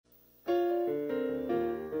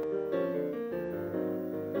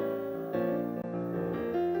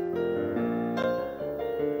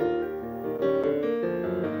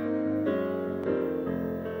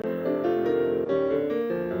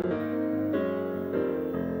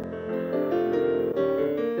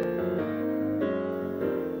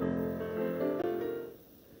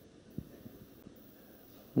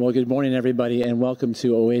Well, good morning, everybody, and welcome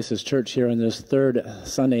to Oasis Church here on this third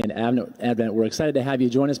Sunday in Advent. We're excited to have you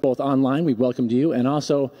join us both online. We've welcomed you, and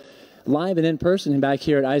also live and in person back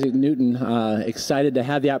here at Isaac Newton. Excited to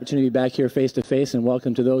have the opportunity to be back here face-to-face, and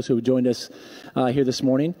welcome to those who have joined us here this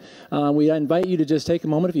morning. We invite you to just take a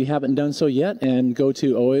moment, if you haven't done so yet, and go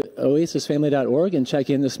to oasisfamily.org and check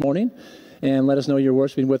in this morning. And let us know you're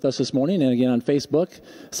worshiping with us this morning. And again, on Facebook,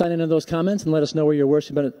 sign into those comments and let us know where you're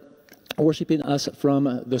worshiping us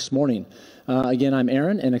from this morning. Again, I'm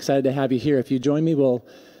Aaron, and excited to have you here. If you join me, we'll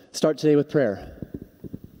start today with prayer.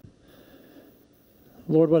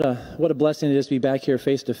 Lord, what a blessing it is to be back here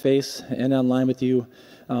face to face and online with you,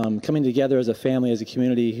 coming together as a family, as a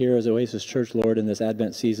community here as Oasis Church, Lord, in this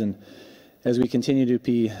Advent season, as we continue to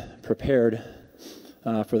be prepared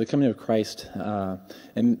for the coming of Christ.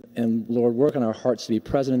 And Lord, work on our hearts to be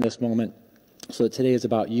present in this moment, so that today is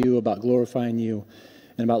about you, about glorifying you,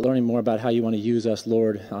 and about learning more about how you want to use us,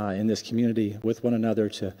 Lord, in this community with one another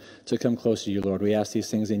to come close to you, Lord. We ask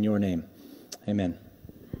these things in your name. Amen.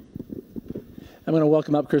 I'm going to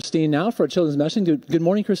welcome up Christine now for a children's message. Good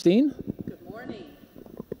morning, Christine. Good morning.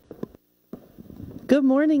 Good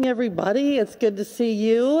morning, everybody. It's good to see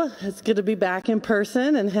you. It's good to be back in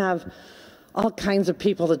person and have all kinds of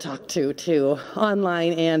people to talk to, too,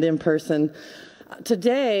 online and in person.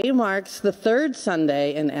 Today marks the third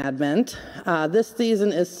Sunday in Advent. This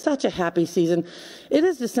season is such a happy season. It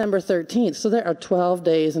is December 13th, so there are 12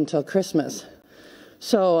 days until Christmas.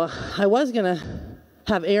 So I was going to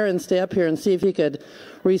have Aaron stay up here and see if he could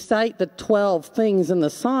recite the 12 things in the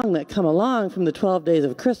song that come along from the 12 days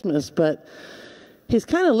of Christmas, but he's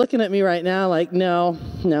kind of looking at me right now like, no,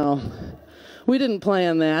 we didn't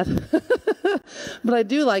plan that. But I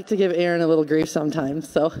do like to give Aaron a little grief sometimes,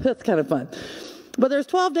 so that's kind of fun. But there's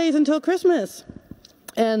 12 days until Christmas,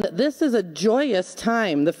 and this is a joyous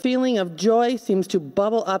time. The feeling of joy seems to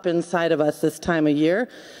bubble up inside of us this time of year.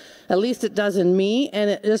 At least it does in me, and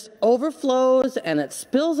it just overflows, and it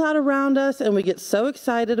spills out around us, and we get so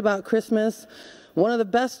excited about Christmas. One of the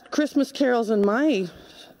best Christmas carols, in my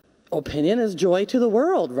opinion, is Joy to the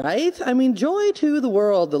World, right? I mean, joy to the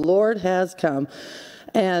world, the Lord has come.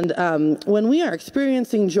 And when we are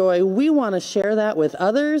experiencing joy, we want to share that with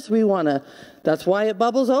others. That's why it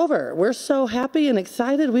bubbles over. We're so happy and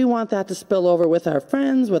excited. We want that to spill over with our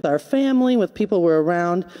friends, with our family, with people we're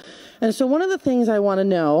around. And so one of the things I want to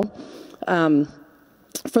know,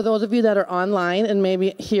 for those of you that are online and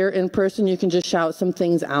maybe here in person, you can just shout some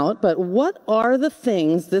things out. But what are the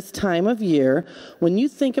things this time of year, when you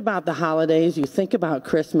think about the holidays, you think about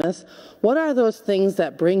Christmas, what are those things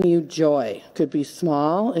that bring you joy? It could be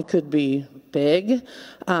small, it could be big.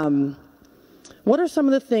 What are some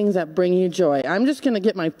of the things that bring you joy? I'm just going to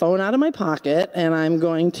get my phone out of my pocket, and I'm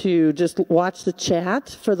going to just watch the chat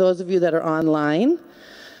for those of you that are online.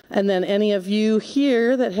 And then any of you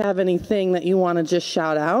here that have anything that you want to just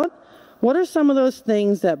shout out, what are some of those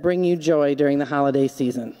things that bring you joy during the holiday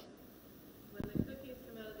season? When the cookies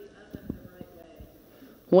come out of the oven the right way.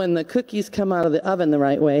 When the cookies come out of the oven the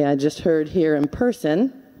right way, I just heard here in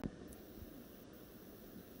person.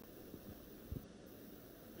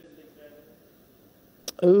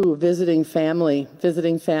 Ooh, visiting family.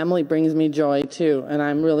 Visiting family brings me joy too, and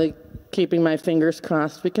I'm really keeping my fingers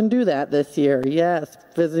crossed we can do that this year. Yes,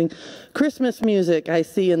 visiting. Christmas music I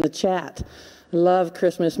see in the chat. Love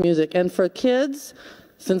Christmas music. And for kids,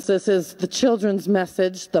 since this is the children's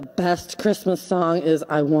message, the best Christmas song is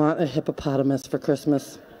I Want a Hippopotamus for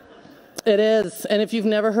Christmas. It is. And if you've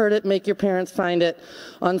never heard it, make your parents find it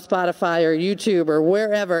on Spotify or YouTube or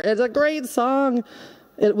wherever. It's a great song.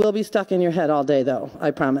 It will be stuck in your head all day, though,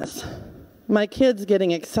 I promise. My kids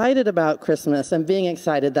getting excited about Christmas and being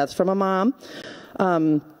excited, that's from a mom.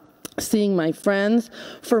 Seeing my friends.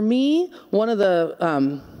 For me, one of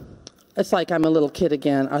the, it's like I'm a little kid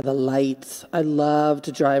again, are the lights. I love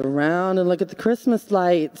to drive around and look at the Christmas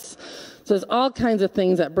lights. So there's all kinds of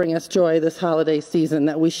things that bring us joy this holiday season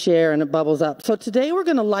that we share, and it bubbles up. So today we're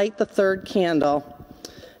going to light the third candle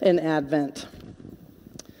in Advent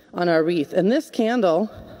on our wreath. And this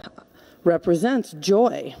candle represents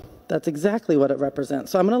joy. That's exactly what it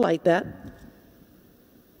represents. So I'm going to light that.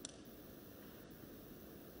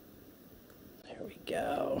 There we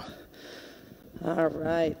go. All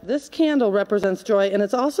right. This candle represents joy, and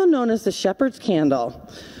it's also known as the shepherd's candle.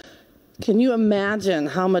 Can you imagine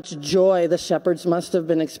how much joy the shepherds must have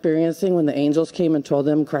been experiencing when the angels came and told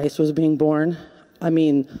them Christ was being born? I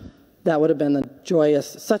mean, that would have been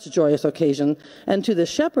such a joyous occasion. And to the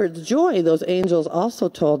shepherds' joy, those angels also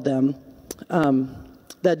told them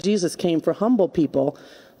that Jesus came for humble people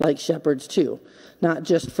like shepherds too, not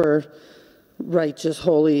just for righteous,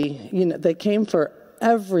 holy, they came for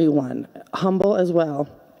everyone, humble as well.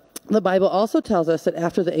 The Bible also tells us that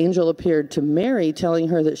after the angel appeared to Mary, telling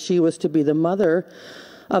her that she was to be the mother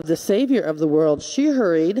of the Savior of the world, she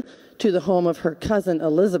hurried to the home of her cousin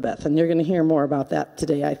Elizabeth. And you're going to hear more about that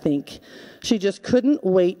today, I think. She just couldn't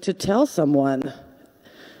wait to tell someone.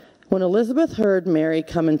 When Elizabeth heard Mary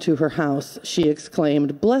come into her house, she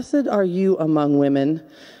exclaimed, "Blessed are you among women,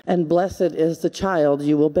 and blessed is the child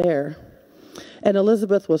you will bear." And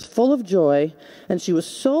Elizabeth was full of joy, and she was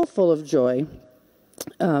so full of joy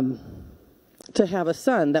to have a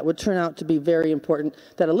son that would turn out to be very important,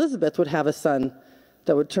 that Elizabeth would have a son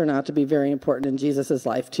that would turn out to be very important in Jesus'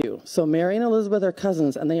 life too. So Mary and Elizabeth are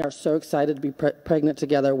cousins, and they are so excited to be pregnant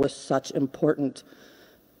together with such important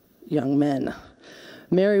young men.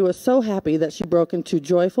 Mary was so happy that she broke into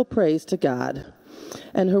joyful praise to God.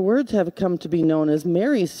 And her words have come to be known as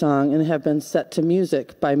Mary's song and have been set to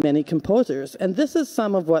music by many composers. And this is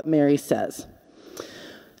some of what Mary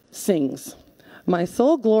sings. "My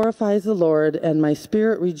soul glorifies the Lord, and my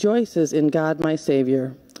spirit rejoices in God my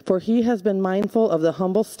Savior, for he has been mindful of the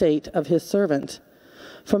humble state of his servant.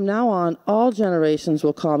 From now on, all generations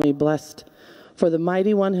will call me blessed, for the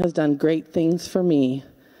Mighty One has done great things for me.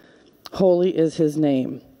 Holy is his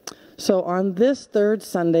name." So on this third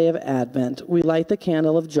Sunday of Advent, we light the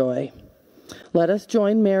candle of joy. Let us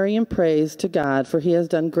join Mary in praise to God, for he has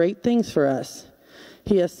done great things for us.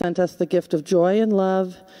 He has sent us the gift of joy and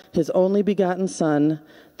love, his only begotten Son,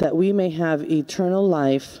 that we may have eternal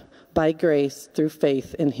life by grace through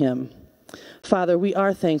faith in him. Father, we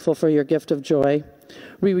are thankful for your gift of joy.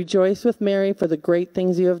 We rejoice with Mary for the great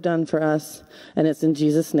things you have done for us, and it's in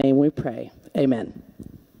Jesus' name we pray. Amen.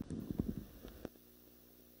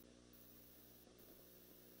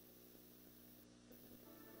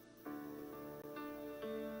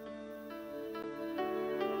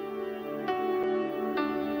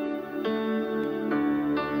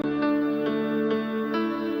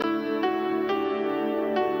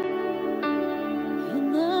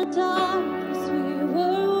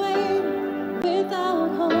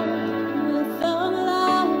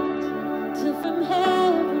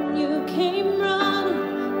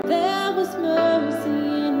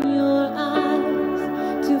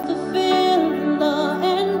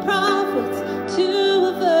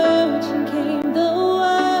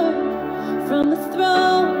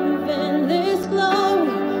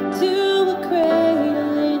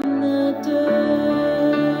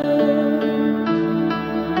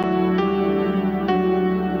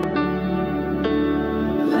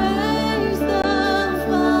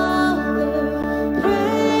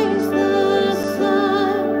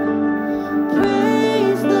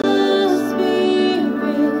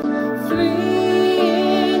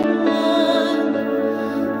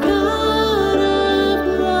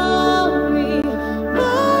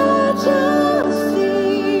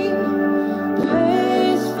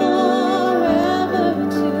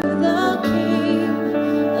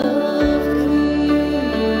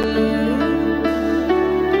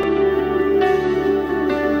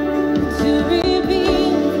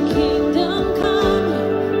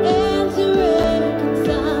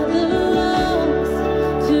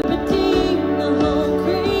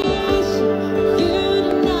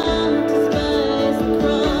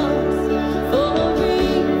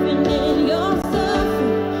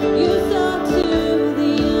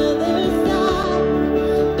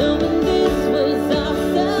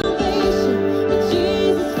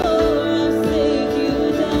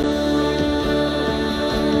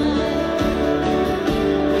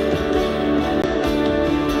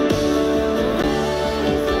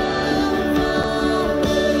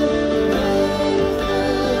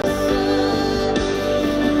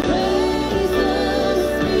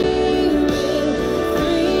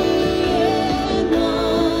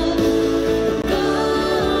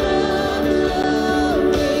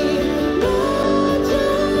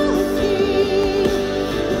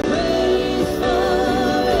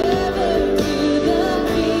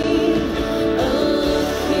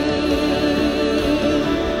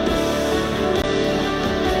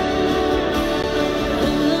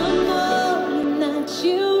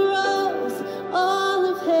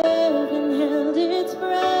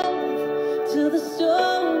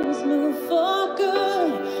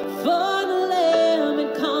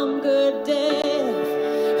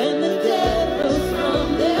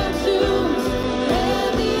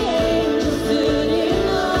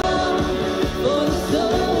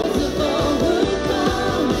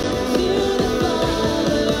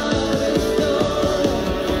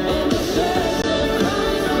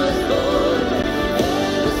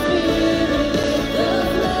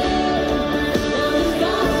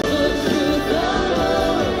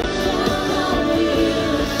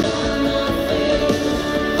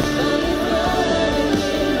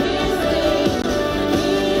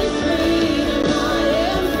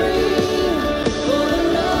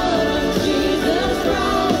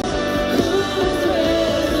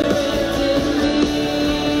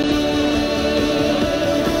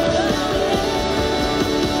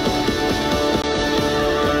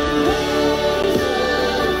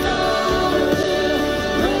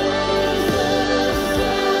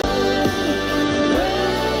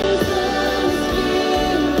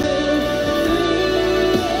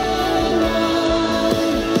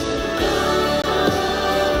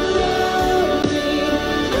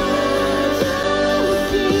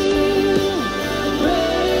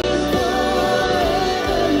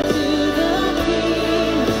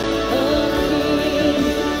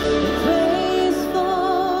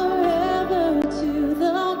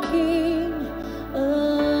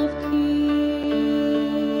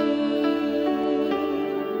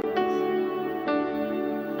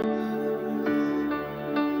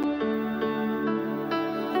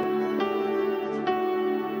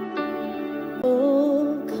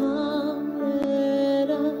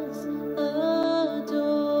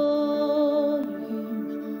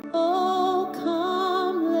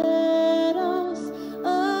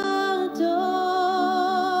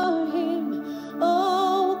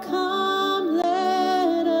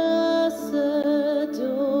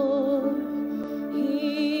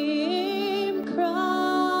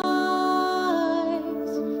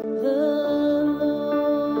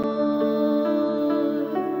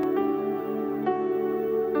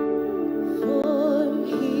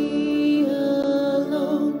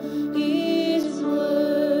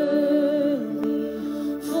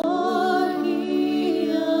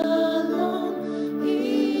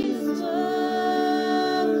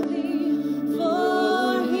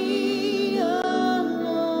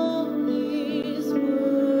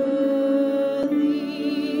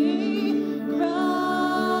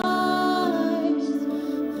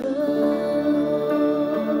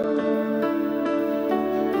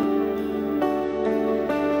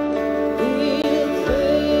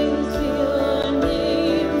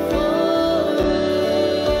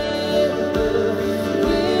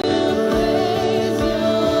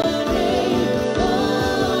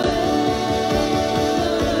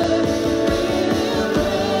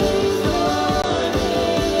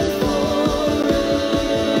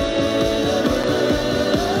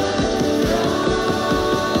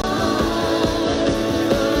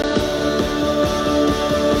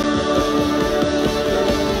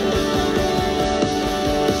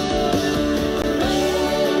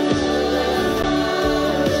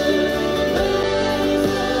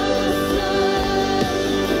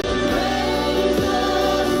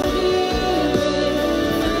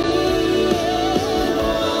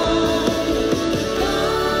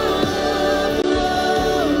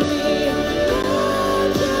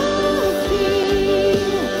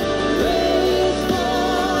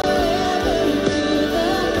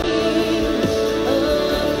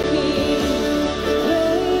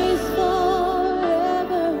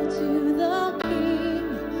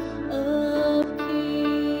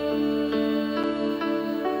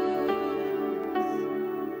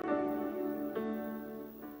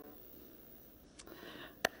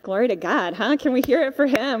 Glory to God, huh? Can we hear it for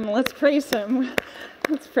him? Let's praise him.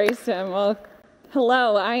 Let's praise him. Well,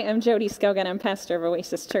 hello, I am Jody Skogan. I'm pastor of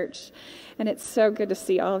Oasis Church, and it's so good to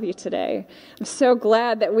see all of you today. I'm so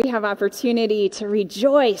glad that we have opportunity to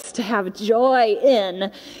rejoice, to have joy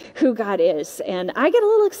in who God is, and I get a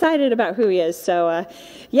little excited about who he is, so I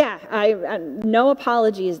no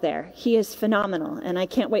apologies there. He is phenomenal, and I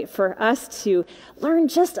can't wait for us to learn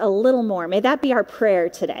just a little more. May that be our prayer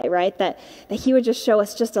today, right? That he would just show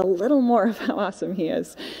us just a little more of how awesome he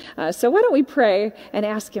is. So why don't we pray and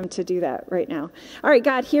ask him to do that right now? All right,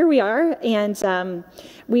 God, here we are, and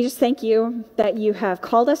we just thank you that you have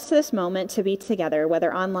called us to this moment to be together,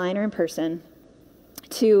 whether online or in person,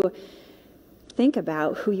 to think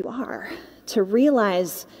about who you are, to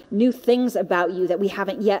realize new things about you that we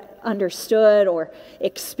haven't yet understood or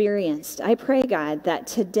experienced. I pray, God, that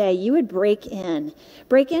today you would break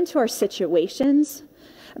into our situations,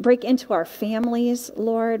 break into our families,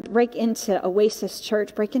 Lord, break into Oasis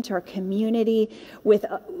Church, break into our community with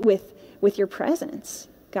your presence,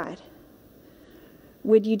 God.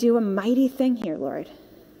 Would you do a mighty thing here, Lord?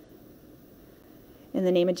 In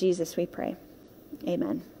the name of Jesus, we pray.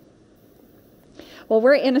 Amen. Well,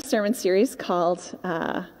 we're in a sermon series called,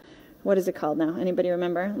 what is it called now? Anybody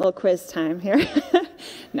remember? A little quiz time here.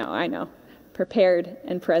 No, I know. Prepared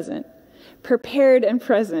and present. Prepared and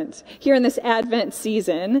present. Here in this Advent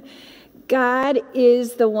season, God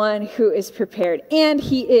is the one who is prepared, and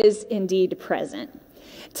he is indeed present.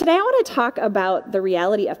 Today, I want to talk about the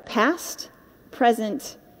reality of past,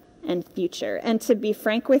 present, and future. And to be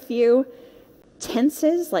frank with you,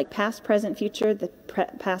 tenses like past, present, future, the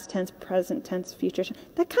past tense, present tense, future,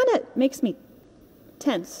 that kind of makes me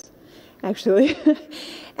tense, actually.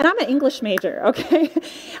 And I'm an English major, okay?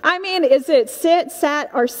 I mean, is it sit, sat,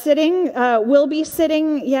 or sitting? Will be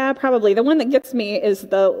sitting? Yeah, probably. The one that gets me is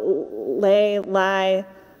the lay, lie,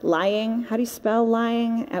 lying. How do you spell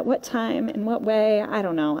lying? At what time? In what way? I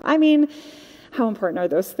don't know. I mean, how important are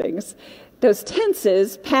those things? Those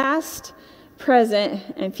tenses, past, present,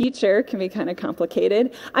 and future, can be kind of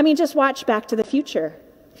complicated. I mean, just watch Back to the Future.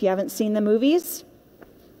 If you haven't seen the movies,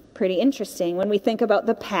 pretty interesting. When we think about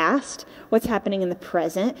the past, what's happening in the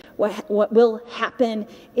present, what will happen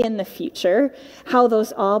in the future, how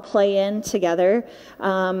those all play in together.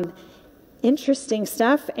 Interesting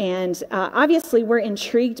stuff, and obviously we're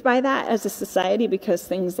intrigued by that as a society because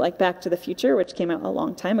things like Back to the Future, which came out a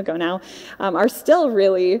long time ago now, are still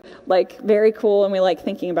really very cool, and we like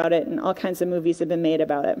thinking about it, and all kinds of movies have been made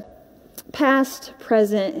about it. Past,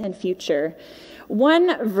 present, and future.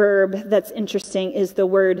 One verb that's interesting is the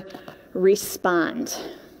word respond.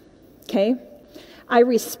 Okay? I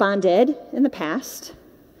responded in the past.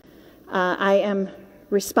 I am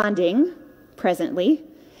responding presently.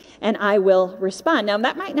 And I will respond. Now,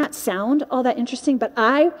 that might not sound all that interesting, but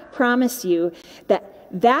I promise you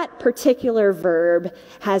that particular verb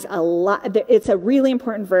has a lot. It's a really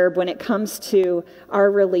important verb when it comes to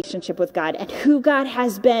our relationship with God and who God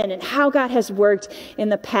has been and how God has worked in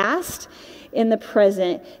the past, in the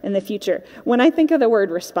present, in the future. When I think of the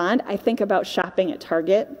word respond, I think about shopping at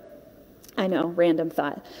Target. I know, random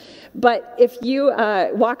thought. But if you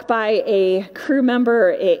walk by a crew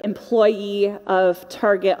member, an employee of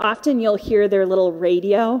Target, often you'll hear their little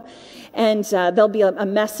radio, and there'll be a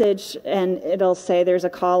message, and it'll say there's a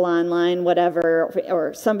call online, whatever,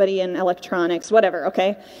 or somebody in electronics, whatever,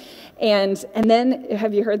 okay? And then,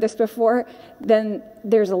 have you heard this before? Then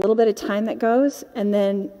there's a little bit of time that goes, and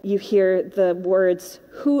then you hear the words,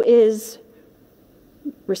 who is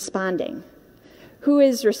responding? Who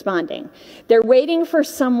is responding? They're waiting for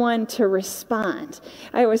someone to respond.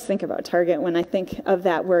 I always think about Target when I think of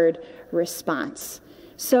that word response.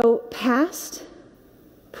 So past,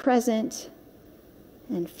 present,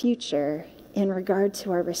 and future in regard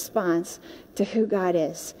to our response to who God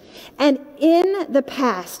is. And in the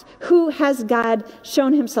past, who has God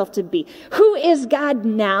shown himself to be? Who is God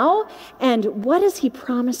now? And what does he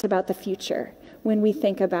promise about the future when we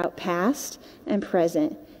think about past and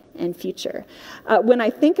present and future? When I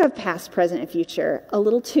think of past, present, and future, a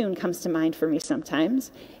little tune comes to mind for me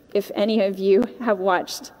sometimes. If any of you have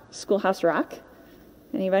watched Schoolhouse Rock,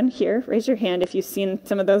 anyone here, raise your hand if you've seen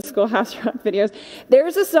some of those Schoolhouse Rock videos.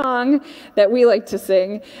 There's a song that we like to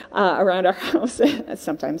sing around our house,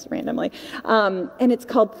 sometimes randomly, and it's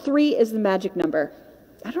called 3 is the Magic Number.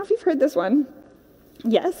 I don't know if you've heard this one.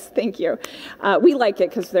 Yes, thank you. We like it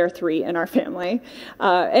because there are 3 in our family.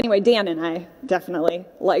 Anyway, Dan and I definitely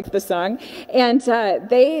like the song. And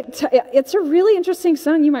it's a really interesting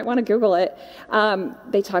song. You might want to Google it.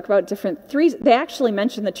 They talk about different 3s. They actually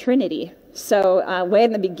mention the Trinity So way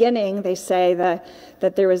in the beginning, they say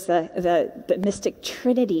that there was the mystic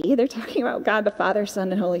Trinity. They're talking about God, the Father,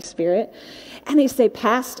 Son, and Holy Spirit. And they say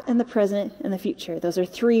past and the present and the future. Those are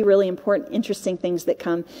three really important, interesting things that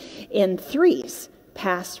come in threes: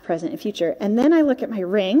 past, present, and future. And then I look at my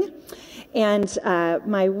ring, and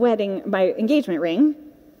my engagement ring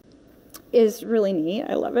is really neat.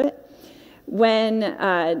 I love it. When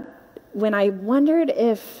I wondered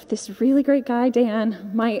if this really great guy,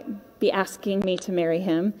 Dan, might be asking me to marry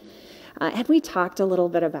him, and we talked a little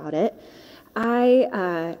bit about it,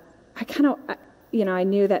 I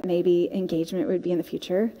knew that maybe engagement would be in the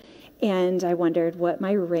future, and I wondered what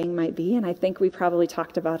my ring might be, and I think we probably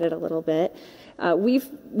talked about it a little bit.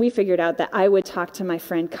 We figured out that I would talk to my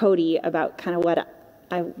friend Cody about kind of what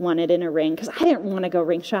I wanted in a ring, because I didn't want to go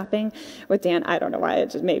ring shopping with Dan. I don't know why. It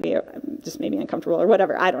just made me uncomfortable or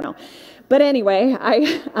whatever. I don't know. But anyway,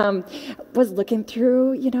 I was looking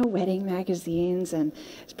through, wedding magazines, and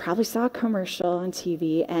probably saw a commercial on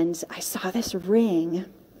TV, and I saw this ring.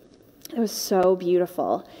 It was so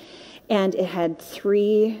beautiful, and it had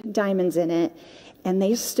 3 diamonds in it, and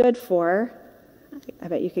they stood for, I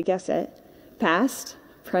bet you could guess it, past,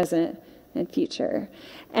 present, and future.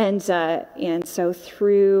 And so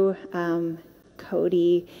through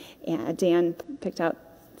Cody, and Dan picked out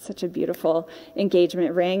such a beautiful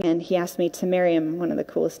engagement ring, and he asked me to marry him, one of the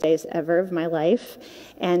coolest days ever of my life.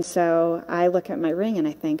 And so I look at my ring and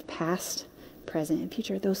I think past, present, and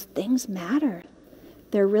future, those things matter.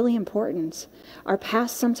 They're really important. Our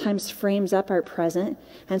past sometimes frames up our present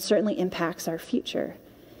and certainly impacts our future.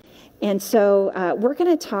 And so we're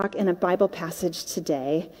going to talk in a Bible passage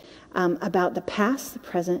today about the past, the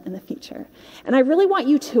present, and the future. And I really want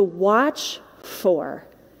you to watch for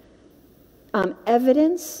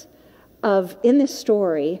evidence in this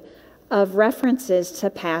story of references to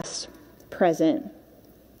past, present,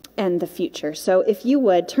 and the future. So if you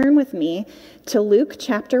would, turn with me to Luke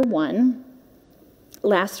chapter 1.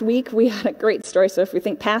 Last week, we had a great story, so if we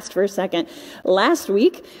think past for a second. Last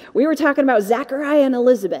week, we were talking about Zechariah and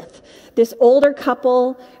Elizabeth, this older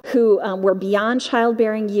couple who were beyond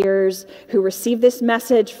childbearing years, who received this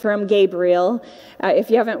message from Gabriel. If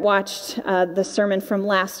you haven't watched the sermon from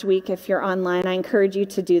last week, if you're online, I encourage you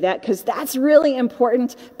to do that, because that's really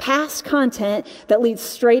important past content that leads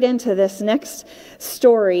straight into this next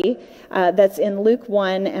story that's in Luke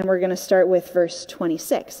 1, and we're going to start with verse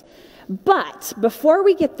 26. But before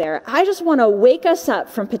we get there, I just want to wake us up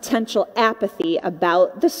from potential apathy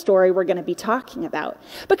about the story we're going to be talking about,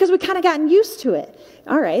 because we've kind of gotten used to it.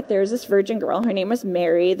 All right, there's this virgin girl. Her name was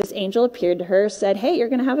Mary. This angel appeared to her, said, hey, you're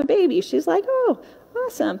going to have a baby. She's like, oh,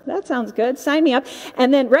 awesome. That sounds good. Sign me up.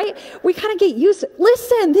 And then, right, we kind of get used to it.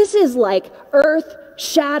 Listen, this is like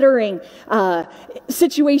earth-shattering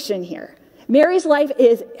situation here. Mary's life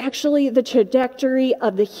is actually the trajectory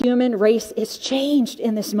of the human race is changed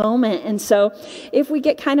in this moment. And so if we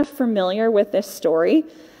get kind of familiar with this story,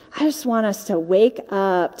 I just want us to wake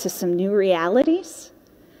up to some new realities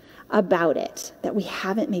about it that we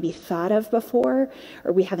haven't maybe thought of before,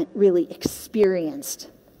 or we haven't really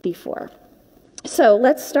experienced before. So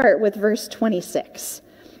let's start with verse 26.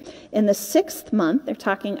 In the 6th month, they're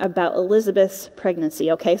talking about Elizabeth's pregnancy,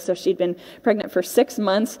 okay? So she'd been pregnant for 6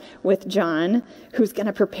 months with John, who's going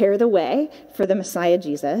to prepare the way for the Messiah,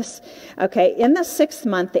 Jesus. Okay, in the 6th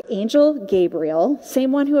month, the angel Gabriel,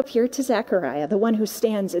 same one who appeared to Zechariah, the one who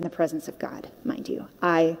stands in the presence of God, mind you,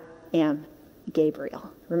 I am Gabriel.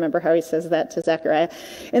 Remember how he says that to Zechariah?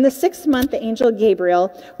 In the 6th month, the angel Gabriel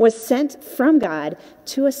was sent from God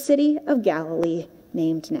to a city of Galilee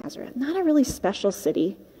named Nazareth. Not a really special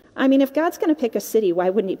city. I mean, if God's going to pick a city, why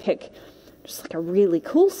wouldn't he pick just like a really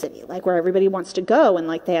cool city, like where everybody wants to go and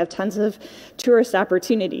like they have tons of tourist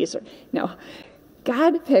opportunities? No,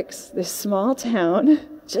 God picks this small town,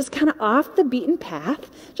 just kind of off the beaten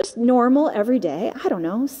path, just normal every day. I don't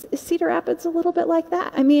know, is Cedar Rapids a little bit like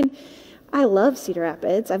that? I mean, I love Cedar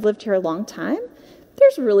Rapids. I've lived here a long time.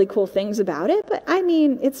 There's really cool things about it, but I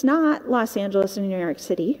mean, it's not Los Angeles and New York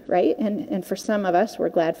City, right? And for some of us, we're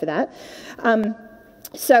glad for that.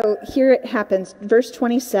 So here it happens, verse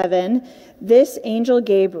 27, this angel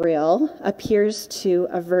Gabriel appears to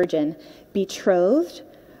a virgin betrothed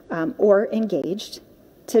or engaged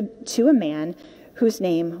to a man whose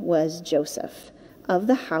name was Joseph, of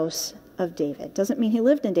the house of David. Doesn't mean he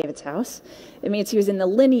lived in David's house. It means he was in the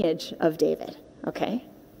lineage of David, okay?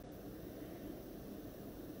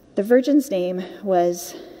 The virgin's name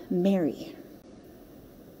was Mary.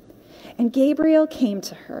 And Gabriel came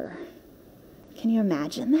to her. Can you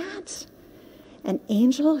imagine that? An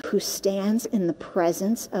angel who stands in the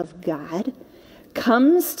presence of God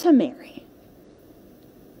comes to Mary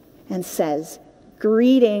and says,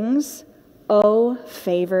 "Greetings, O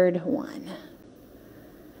favored one.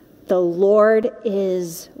 The Lord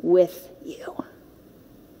is with you."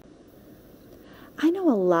 I know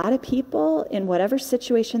a lot of people in whatever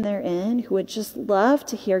situation they're in who would just love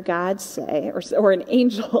to hear God say, or an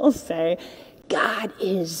angel say, "God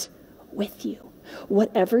is with you."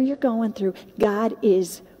 Whatever you're going through, God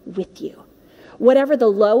is with you. Whatever the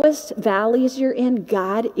lowest valleys you're in,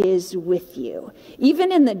 God is with you.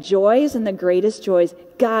 Even in the joys and the greatest joys,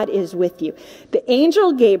 God is with you. The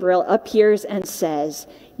angel Gabriel appears and says,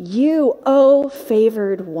 "You, O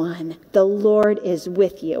favored one, the Lord is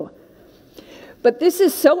with you." But this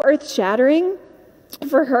is so earth-shattering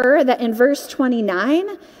for her that in verse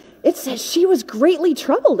 29, it says she was greatly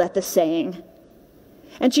troubled at the saying.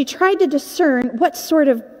 And she tried to discern what sort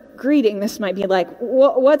of greeting this might be like.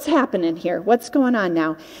 What's happening here? What's going on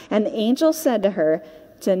now? And the angel said to her,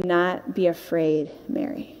 "Do not be afraid,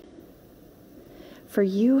 Mary, for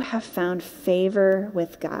you have found favor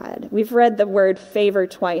with God." We've read the word favor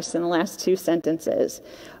twice in the last two sentences.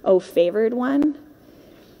 "O favored one,"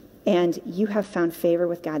 and "you have found favor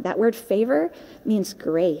with God." That word favor means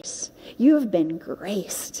grace. You have been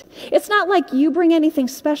graced. It's not like you bring anything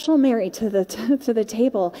special, Mary, to the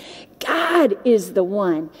table. God is the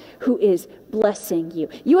one who is blessing you.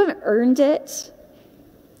 You haven't earned it.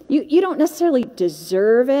 You don't necessarily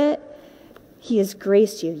deserve it. He has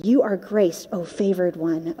graced you. You are graced, O favored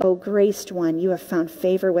one, O graced one. You have found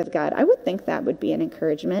favor with God. I would think that would be an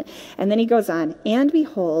encouragement. And then he goes on, "And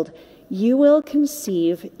behold, you will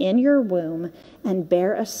conceive in your womb and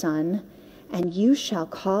bear a son, and you shall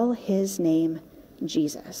call his name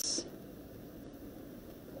Jesus."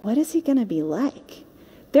 What is he going to be like?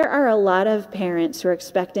 There are a lot of parents who are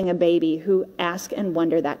expecting a baby who ask and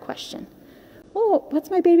wonder that question. "Well,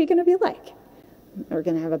 what's my baby going to be like? We're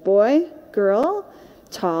going to have a boy, girl,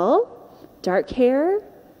 tall, dark hair,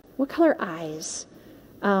 what color eyes?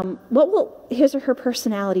 What will his or her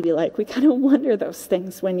personality be like?" We kind of wonder those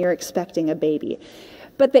things when you're expecting a baby.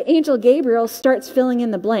 But the angel Gabriel starts filling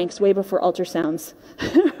in the blanks way before ultrasounds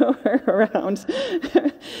are around.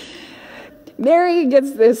 Mary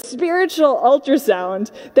gets this spiritual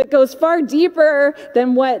ultrasound that goes far deeper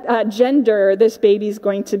than what gender this baby's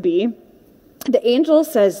going to be. The angel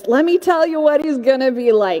says, "Let me tell you what he's going to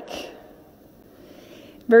be like."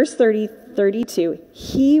 Verse 32,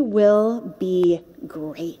 "He will be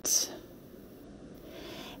great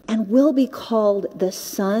and will be called the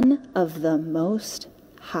Son of the Most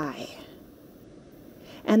High.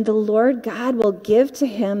 And the Lord God will give to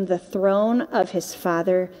him the throne of his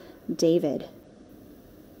father David.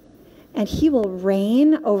 And he will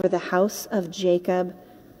reign over the house of Jacob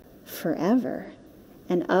forever.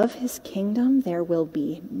 And of his kingdom there will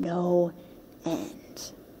be no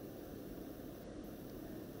end."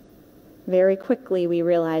 Very quickly we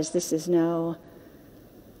realize this is no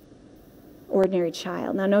ordinary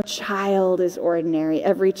child. Now, no child is ordinary.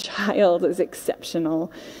 Every child is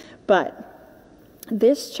exceptional. But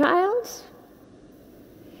this child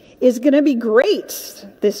is going to be great,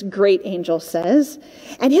 this great angel says.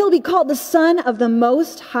 "And he'll be called the Son of the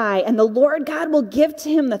Most High. And the Lord God will give to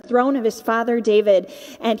him the throne of his father David.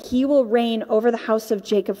 And he will reign over the house of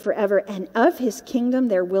Jacob forever. And of his kingdom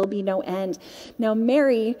there will be no end." Now,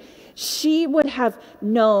 Mary, she would have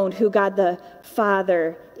known who God the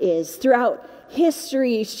Father is. Throughout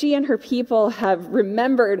history, she and her people have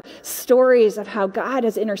remembered stories of how God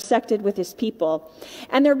has intersected with his people.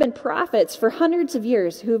 And there have been prophets for hundreds of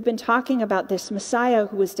years who have been talking about this Messiah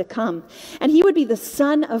who was to come. And he would be the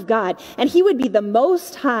Son of God, and he would be the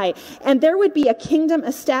Most High, and there would be a kingdom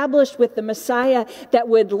established with the Messiah that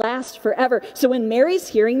would last forever. So when Mary's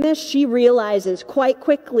hearing this, she realizes quite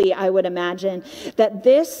quickly, I would imagine, that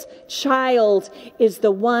this child is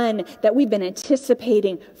the one that we've been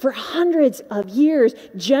anticipating for hundreds of years.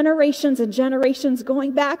 Generations and generations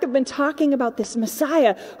going back have been talking about this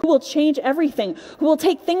Messiah who will change everything, who will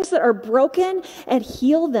take things that are broken and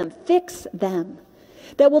heal them, fix them,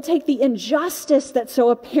 that will take the injustice that's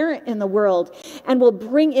so apparent in the world and will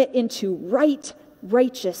bring it into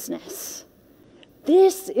righteousness.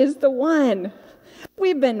 This is the one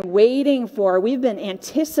we've been waiting for, we've been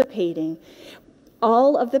anticipating.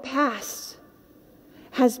 All of the past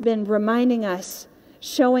has been reminding us,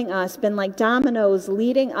 showing us, been like dominoes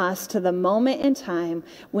leading us to the moment in time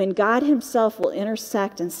when God himself will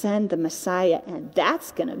intersect and send the Messiah, and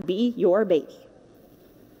that's going to be your baby.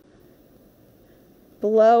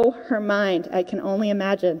 Blow her mind, I can only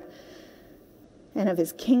imagine. And of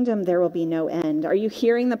his kingdom there will be no end. Are you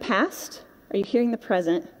hearing the past? Are you hearing the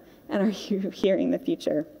present? And are you hearing the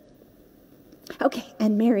future? Okay,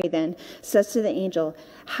 and Mary then says to the angel,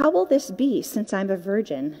 "How will this be since I'm a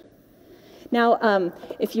virgin?" Now,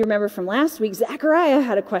 if you remember from last week, Zechariah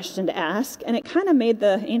had a question to ask, and it kind of made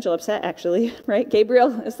the angel upset, actually, right?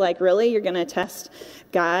 Gabriel is like, really? You're going to test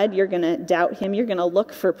God? You're going to doubt him? You're going to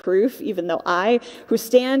look for proof, even though I, who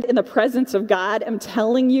stand in the presence of God, am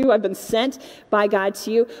telling you I've been sent by God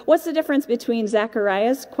to you? What's the difference between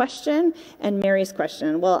Zechariah's question and Mary's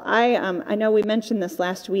question? Well, I know we mentioned this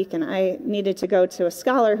last week, and I needed to go to a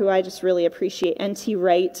scholar who I just really appreciate, N.T.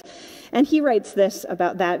 Wright. And he writes this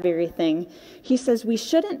about that very thing. He says, we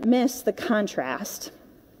shouldn't miss the contrast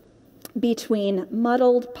between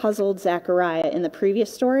muddled, puzzled Zechariah in the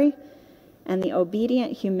previous story and the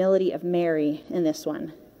obedient humility of Mary in this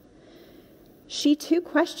one. She too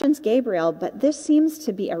questions Gabriel, but this seems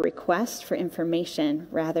to be a request for information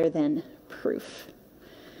rather than proof.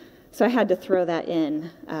 So I had to throw that in.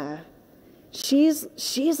 She's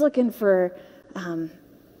looking for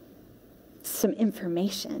some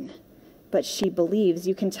information. But she believes.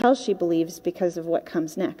 You can tell she believes because of what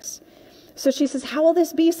comes next. So she says, how will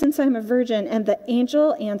this be since I'm a virgin? And the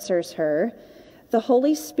angel answers her, the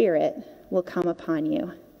Holy Spirit will come upon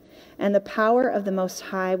you, and the power of the Most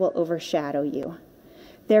High will overshadow you.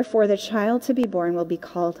 Therefore, the child to be born will be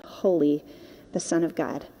called Holy, the Son of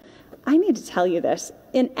God. I need to tell you this.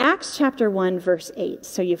 In Acts chapter 1, verse 8,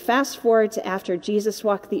 so you fast forward to after Jesus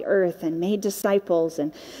walked the earth and made disciples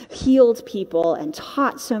and healed people and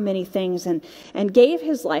taught so many things and gave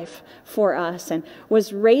his life for us and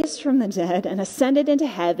was raised from the dead and ascended into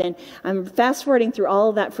heaven. I'm fast forwarding through all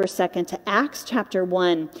of that for a second to Acts chapter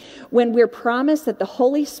 1, when we're promised that the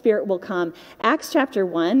Holy Spirit will come. Acts chapter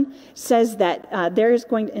 1 says that there's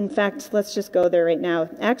going to, in fact, let's just go there right now.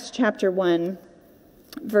 Acts chapter 1,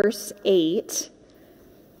 verse 8,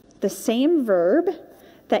 the same verb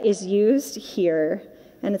that is used here,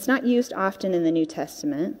 and it's not used often in the New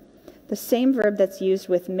Testament, the same verb that's used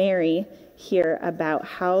with Mary here about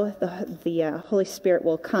how the Holy Spirit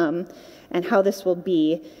will come and how this will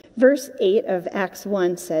be. Verse 8 of Acts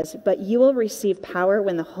 1 says, "But you will receive power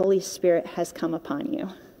when the Holy Spirit has come upon you."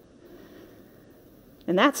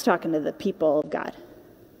 And that's talking to the people of God.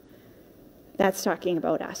 That's talking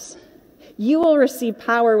about us. You will receive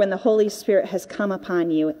power when the Holy Spirit has come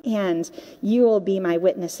upon you, and you will be my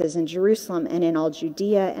witnesses in Jerusalem and in all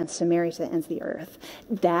Judea and Samaria to the ends of the earth.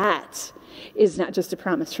 That is not just a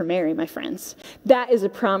promise for Mary, my friends. That is a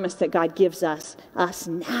promise that God gives us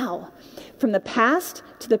now. From the past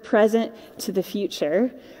to the present to the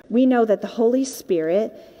future, we know that the Holy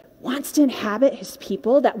Spirit wants to inhabit his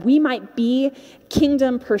people, that we might be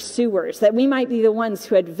kingdom pursuers, that we might be the ones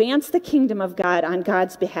who advance the kingdom of God on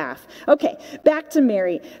God's behalf. Okay, back to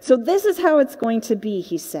Mary. So this is how it's going to be,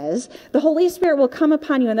 he says. The Holy Spirit will come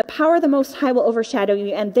upon you, and the power of the Most High will overshadow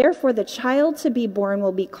you, and therefore the child to be born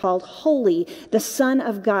will be called Holy, the Son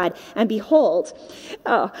of God. And behold,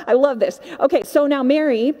 oh, I love this. Okay, so now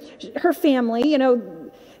Mary, her family,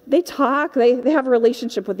 they talk, they have a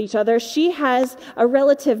relationship with each other. She has a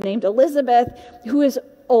relative named Elizabeth who is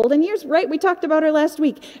old in years, right? We talked about her last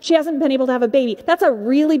week. She hasn't been able to have a baby. That's a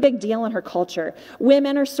really big deal in her culture.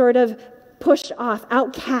 Women are sort of pushed off,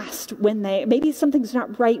 outcast when maybe something's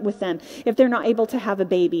not right with them if they're not able to have a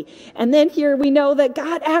baby. And then here we know that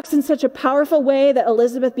God acts in such a powerful way that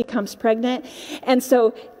Elizabeth becomes pregnant. And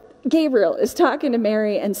so Gabriel is talking to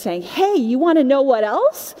Mary and saying, hey, you want to know what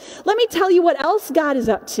else? Let me tell you what else God is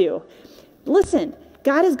up to. Listen,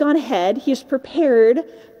 God has gone ahead. He has prepared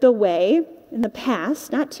the way in the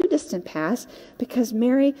past, not too distant past, because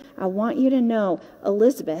Mary, I want you to know,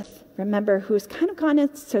 Elizabeth, remember, who's kind of gone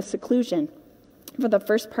into seclusion for the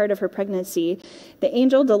first part of her pregnancy, the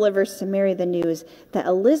angel delivers to Mary the news that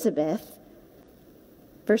Elizabeth,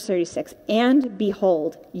 verse 36, and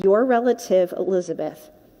behold, your relative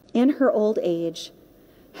Elizabeth, in her old age,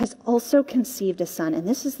 has also conceived a son. And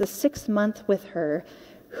this is the 6th month with her,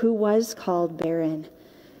 who was called barren.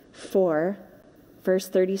 For, verse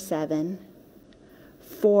 37,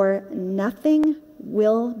 for nothing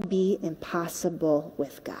will be impossible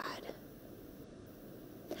with God.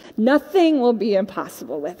 Nothing will be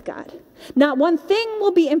impossible with God. Not one thing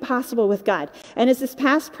will be impossible with God. And is this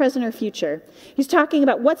past, present, or future? He's talking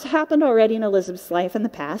about what's happened already in Elizabeth's life in the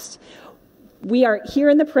past. We are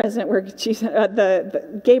here in the present where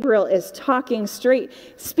Gabriel is talking straight,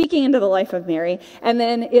 speaking into the life of Mary, and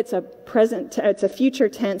then it's a future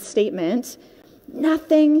tense statement.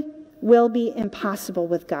 Nothing will be impossible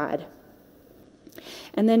with God.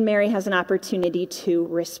 And then Mary has an opportunity to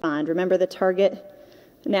respond. Remember the target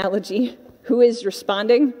analogy? Who is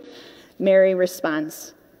responding? Mary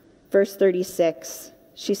responds. Verse 36,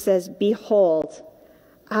 she says, behold,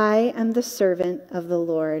 I am the servant of the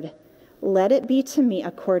Lord. Let it be to me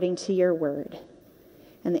according to your word.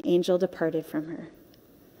 And the angel departed from her.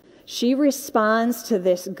 She responds to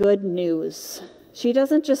this good news. She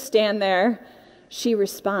doesn't just stand there. She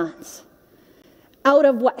responds. Out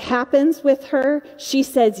of what happens with her, she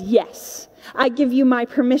says, yes, I give you my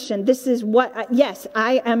permission. This is yes,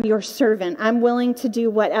 I am your servant. I'm willing to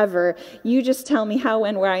do whatever. You just tell me how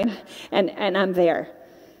and where, and I'm there.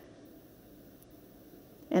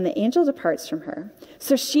 And the angel departs from her.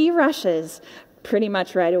 So she rushes pretty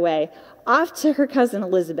much right away off to her cousin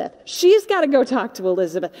Elizabeth. She's got to go talk to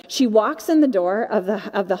Elizabeth. She walks in the door of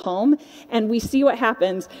the home, and we see what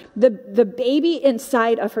happens. The baby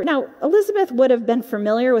inside of her. Now, Elizabeth would have been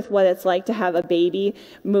familiar with what it's like to have a baby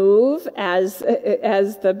move as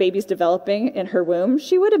the baby's developing in her womb.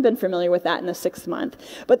 She would have been familiar with that in the 6th month.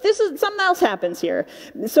 But something else happens here,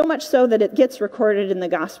 so much so that it gets recorded in the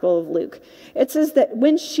Gospel of Luke. It says that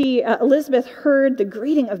when Elizabeth heard the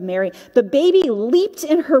greeting of Mary, the baby leaped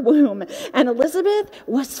in her womb. And Elizabeth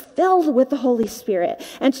was filled with the Holy Spirit.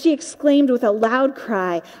 And she exclaimed with a loud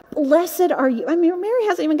cry, "Blessed are you." I mean, Mary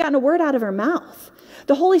hasn't even gotten a word out of her mouth.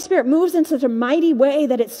 The Holy Spirit moves in such a mighty way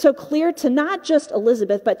that it's so clear to not just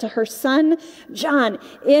Elizabeth, but to her son, John,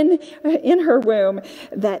 in her womb,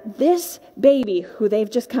 that this baby, who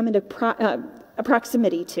they've just come into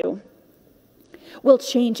proximity to, will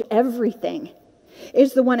change everything,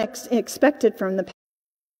 is the one expected from the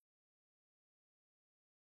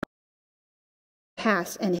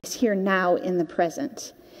past and is here now in the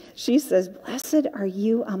present. She says, "Blessed are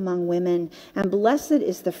you among women, and blessed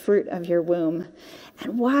is the fruit of your womb.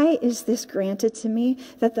 And why is this granted to me,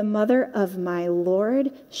 that the mother of my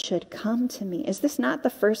Lord should come to me?" Is this not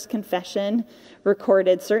the first confession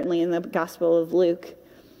recorded, certainly in the Gospel of Luke,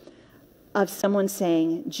 of someone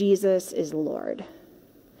saying, Jesus is Lord?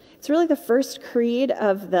 It's really the first creed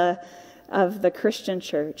of the Christian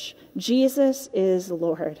church. Jesus is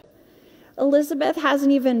Lord. Elizabeth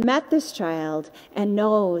hasn't even met this child and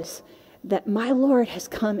knows that my Lord has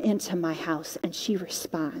come into my house, and she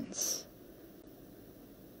responds.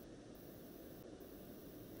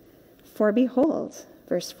 For behold,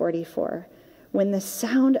 verse 44, when the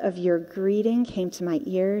sound of your greeting came to my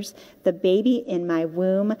ears, the baby in my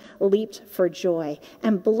womb leaped for joy.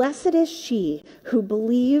 And blessed is she who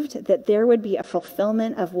believed that there would be a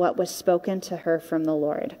fulfillment of what was spoken to her from the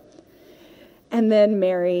Lord. And then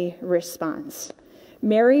Mary responds.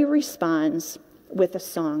 Mary responds with a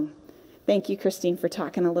song. Thank you, Christine, for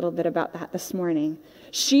talking a little bit about that this morning.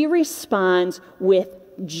 She responds with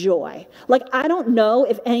joy. Like, I don't know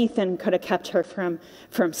if anything could have kept her from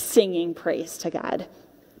singing praise to God.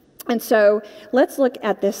 And so let's look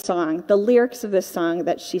at this song, the lyrics of this song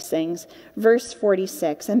that she sings, verse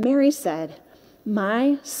 46. And Mary said,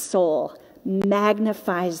 "My soul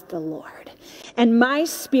magnifies the Lord, and my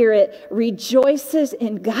spirit rejoices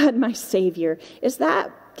in God my Savior."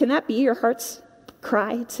 Can that be your heart's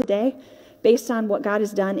cry today, based on what God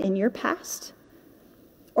has done in your past?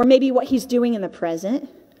 Or maybe what he's doing in the present?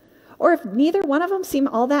 Or if neither one of them seem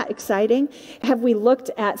all that exciting, have we looked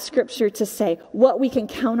at Scripture to say what we can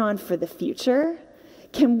count on for the future?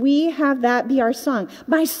 Can we have that be our song?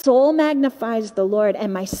 My soul magnifies the Lord,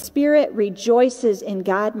 and my spirit rejoices in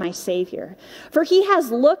God my Savior. For he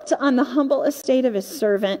has looked on the humble estate of his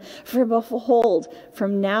servant. For behold,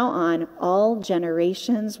 from now on, all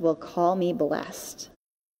generations will call me blessed.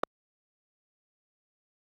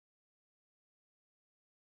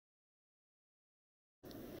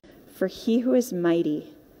 For he who is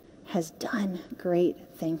mighty has done great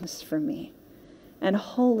things for me, and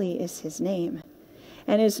holy is his name.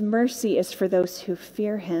 And his mercy is for those who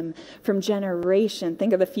fear him from generation,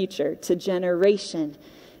 think of the future, to generation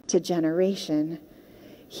to generation.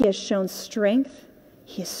 He has shown strength.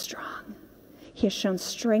 He is strong. He has shown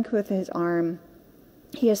strength with his arm.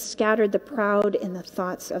 He has scattered the proud in the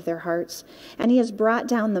thoughts of their hearts. And he has brought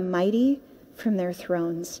down the mighty from their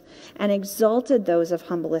thrones and exalted those of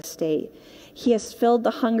humble estate. He has filled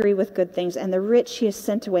the hungry with good things, and the rich he has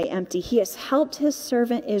sent away empty. He has helped his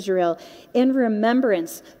servant Israel in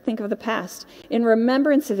remembrance, think of the past, in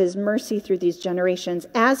remembrance of his mercy through these generations,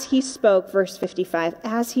 as he spoke, verse 55,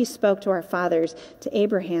 as he spoke to our fathers, to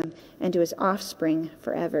Abraham, and to his offspring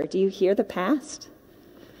forever. Do you hear the past?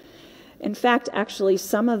 In fact, actually,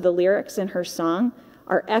 some of the lyrics in her song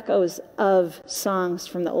are echoes of songs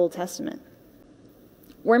from the Old Testament.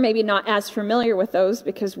 We're maybe not as familiar with those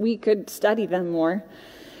because we could study them more.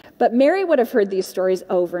 But Mary would have heard these stories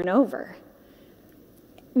over and over.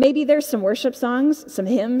 Maybe there's some worship songs, some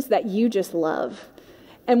hymns that you just love.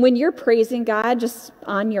 And when you're praising God just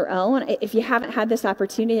on your own, if you haven't had this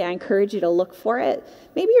opportunity, I encourage you to look for it.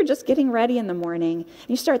 Maybe you're just getting ready in the morning and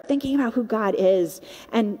you start thinking about who God is,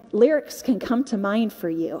 and lyrics can come to mind for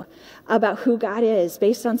you about who God is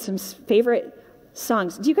based on some favorite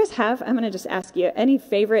songs. Do you guys have, I'm going to just ask you, any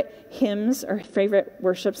favorite hymns or favorite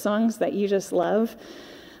worship songs that you just love?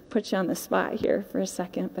 Put you on the spot here for a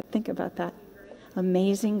second, but think about that.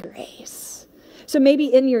 Amazing Grace. So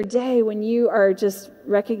maybe in your day when you are just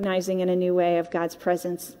recognizing in a new way of God's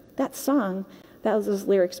presence, that song, those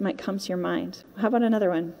lyrics might come to your mind. How about another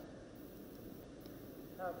one?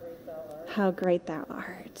 How great thou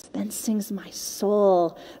art. Then sings my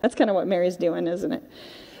soul. That's kind of what Mary's doing, isn't it?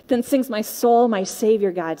 Then sings my soul, my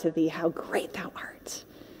Savior God, to thee. How great thou art.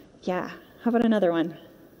 Yeah. How about another one?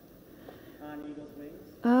 On Eagle's Wings.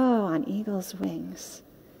 Oh, on Eagle's Wings.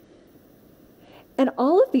 And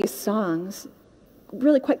all of these songs,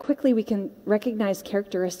 really quite quickly, we can recognize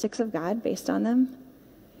characteristics of God based on them.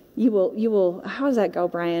 You will, how does that go,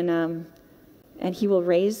 Brian? And he will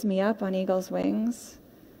raise me up on eagle's wings.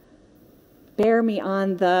 Bear me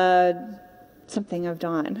on the something of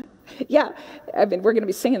dawn. Yeah, I mean, we're going to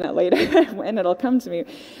be singing that later, and it'll come to me.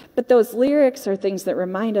 But those lyrics are things that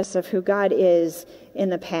remind us of who God is in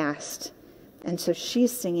the past. And so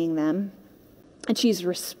she's singing them, and she's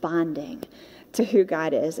responding to who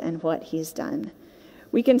God is and what he's done.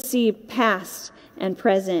 We can see past and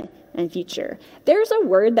present and future. There's a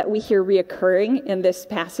word that we hear reoccurring in this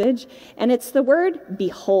passage, and it's the word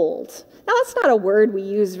behold. Now, that's not a word we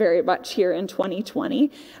use very much here in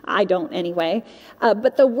 2020. I don't anyway.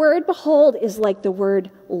 But the word behold is like the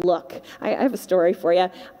word look. I have a story for you.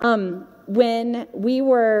 When we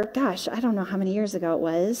were, I don't know how many years ago it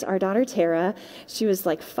was, our daughter Tara, she was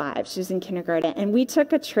like 5. She was in kindergarten, and we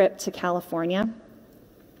took a trip to California.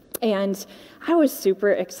 And I was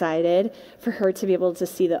super excited for her to be able to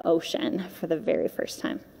see the ocean for the very first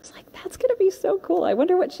time. I was like, that's going to be so cool. I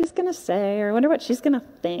wonder what she's going to say, or I wonder what she's going to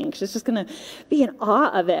think. She's just going to be in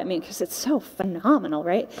awe of it. I mean, because it's so phenomenal,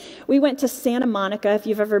 right? We went to Santa Monica. If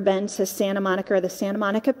you've ever been to Santa Monica or the Santa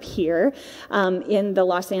Monica Pier in the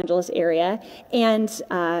Los Angeles area.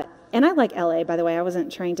 And I like LA, by the way. I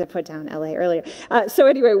wasn't trying to put down LA earlier. So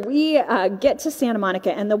anyway, we get to Santa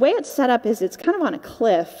Monica, and the way it's set up is it's kind of on a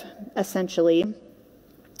cliff, essentially.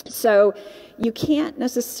 So you can't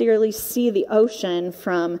necessarily see the ocean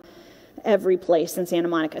from every place in Santa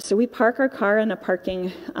Monica. So we park our car in a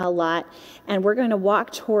parking lot, and we're going to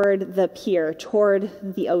walk toward the pier,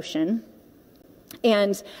 toward the ocean.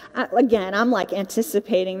 And again, I'm like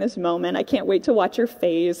anticipating this moment. I can't wait to watch her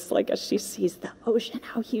face, like as she sees the ocean,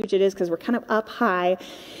 how huge it is, because we're kind of up high.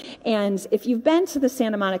 And if you've been to the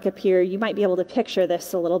Santa Monica Pier, you might be able to picture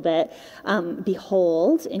this a little bit.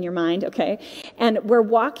 Behold in your mind, okay? And we're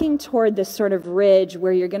walking toward this sort of ridge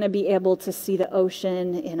where you're going to be able to see the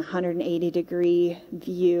ocean in a 180-degree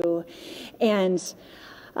view. And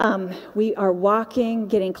we are walking,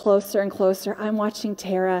 getting closer and closer. I'm watching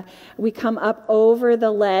Tara. We come up over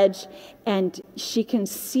the ledge, and she can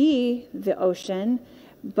see the ocean,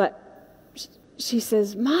 but she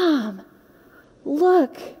says, Mom,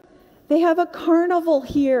 look, they have a carnival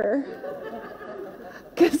here.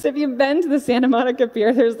 Because if you've been to the Santa Monica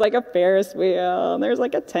Pier, there's like a Ferris wheel, and there's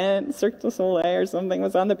like a tent, Cirque du Soleil or something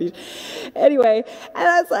was on the beach. Anyway, and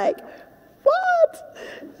I was like, what?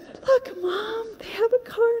 Look, Mom, they have a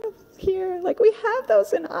carnival here. Like, we have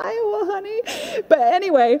those in Iowa, honey. But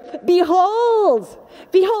anyway, behold,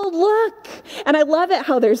 look. And I love it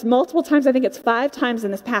how there's multiple times, I think it's 5 times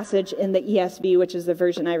in this passage in the ESV, which is the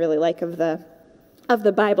version I really like of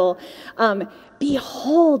the Bible.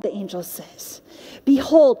 Behold, the angel says.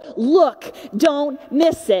 Behold, look, don't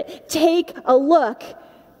miss it. Take a look.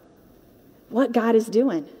 What God is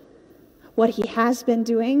doing. What he has been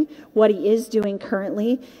doing, what he is doing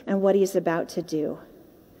currently, and what he's about to do.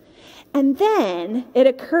 And then it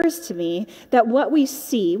occurs to me that what we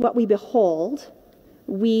see, what we behold,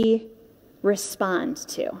 we respond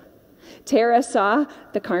to. Tara saw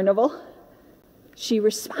the carnival. She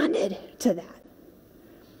responded to that.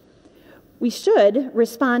 We should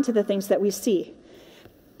respond to the things that we see.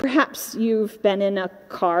 Perhaps you've been in a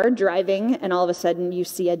car driving, and all of a sudden you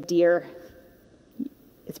see a deer.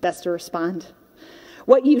 It's best to respond.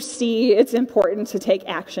 What you see, it's important to take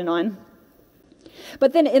action on.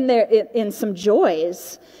 But then in some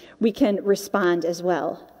joys, we can respond as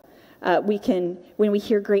well. When we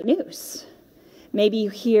hear great news. Maybe you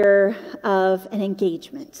hear of an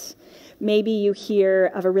engagement. Maybe you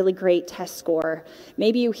hear of a really great test score.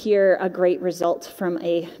 Maybe you hear a great result from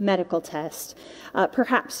a medical test.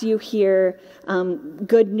 Perhaps you hear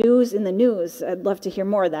good news in the news. I'd love to hear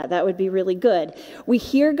more of that. That would be really good. We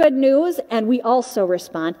hear good news and we also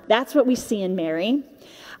respond. That's what we see in Mary.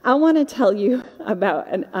 I want to tell you about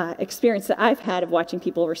an experience that I've had of watching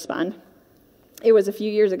people respond. It was a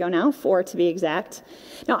few years ago now, 4 to be exact.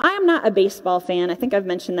 Now, I am not a baseball fan. I think I've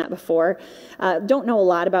mentioned that before. Don't know a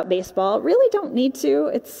lot about baseball. Really don't need to.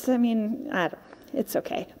 It's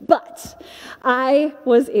okay. But I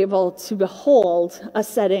was able to behold a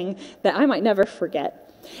setting that I might never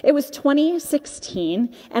forget. It was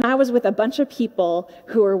 2016, and I was with a bunch of people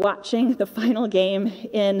who were watching the final game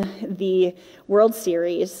in the World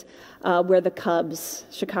Series where the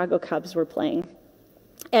Chicago Cubs were playing.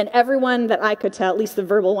 And everyone that I could tell, at least the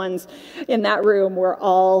verbal ones in that room, were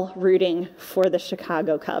all rooting for the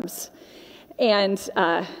Chicago Cubs. And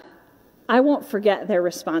I won't forget their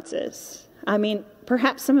responses. I mean,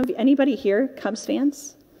 perhaps anybody here Cubs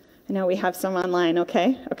fans? I know we have some online,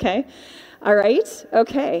 okay? All right,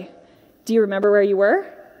 okay. Do you remember where you were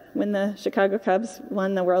when the Chicago Cubs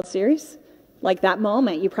won the World Series? Like that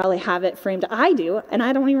moment, you probably have it framed. I do, and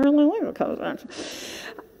I don't even really like the Cubs fans.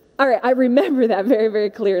 All right, I remember that very, very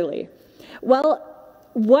clearly. Well,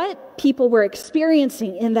 what people were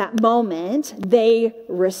experiencing in that moment, they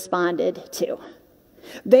responded to.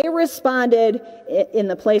 They responded in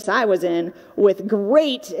the place I was in with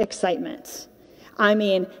great excitement. I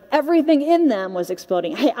mean, everything in them was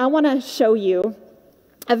exploding. Hey, I want to show you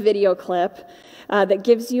a video clip that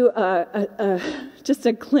gives you just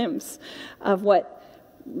a glimpse of what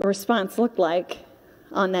response looked like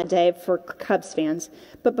on that day for Cubs fans.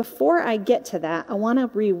 But before I get to that, I want to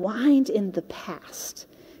rewind in the past.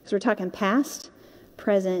 Because we're talking past,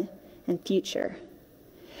 present, and future.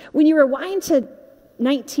 When you rewind to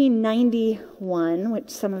 1991, which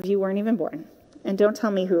some of you weren't even born, and don't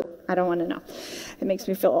tell me who, I don't want to know. It makes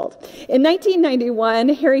me feel old. In 1991,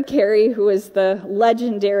 Harry Carey, who was the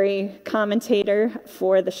legendary commentator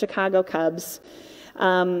for the Chicago Cubs,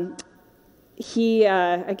 I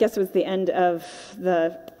guess it was the end of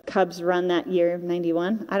the Cubs run that year,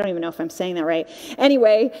 91. I don't even know if I'm saying that right.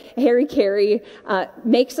 Anyway, Harry Carey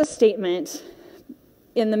makes a statement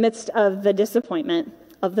in the midst of the disappointment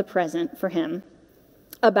of the present for him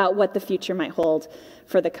about what the future might hold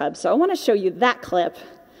for the Cubs. So I want to show you that clip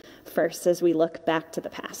first as we look back to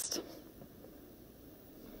the past.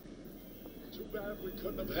 Too bad we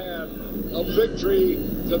couldn't have had a victory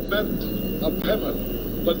that meant a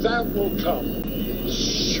pennant, but that will come.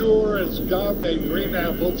 Sure as God made green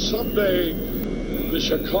apples, someday the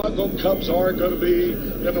Chicago Cubs are going to be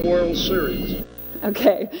in the World Series.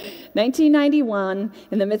 Okay, 1991,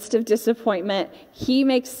 in the midst of disappointment, he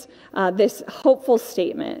makes this hopeful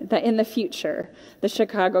statement that in the future, the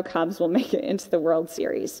Chicago Cubs will make it into the World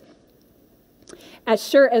Series. As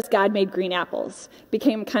sure as God made green apples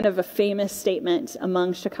became kind of a famous statement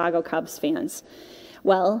among Chicago Cubs fans.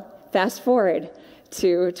 Well, fast forward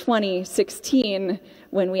to 2016,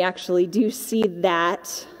 when we actually do see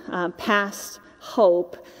that past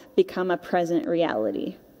hope become a present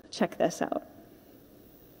reality. Check this out.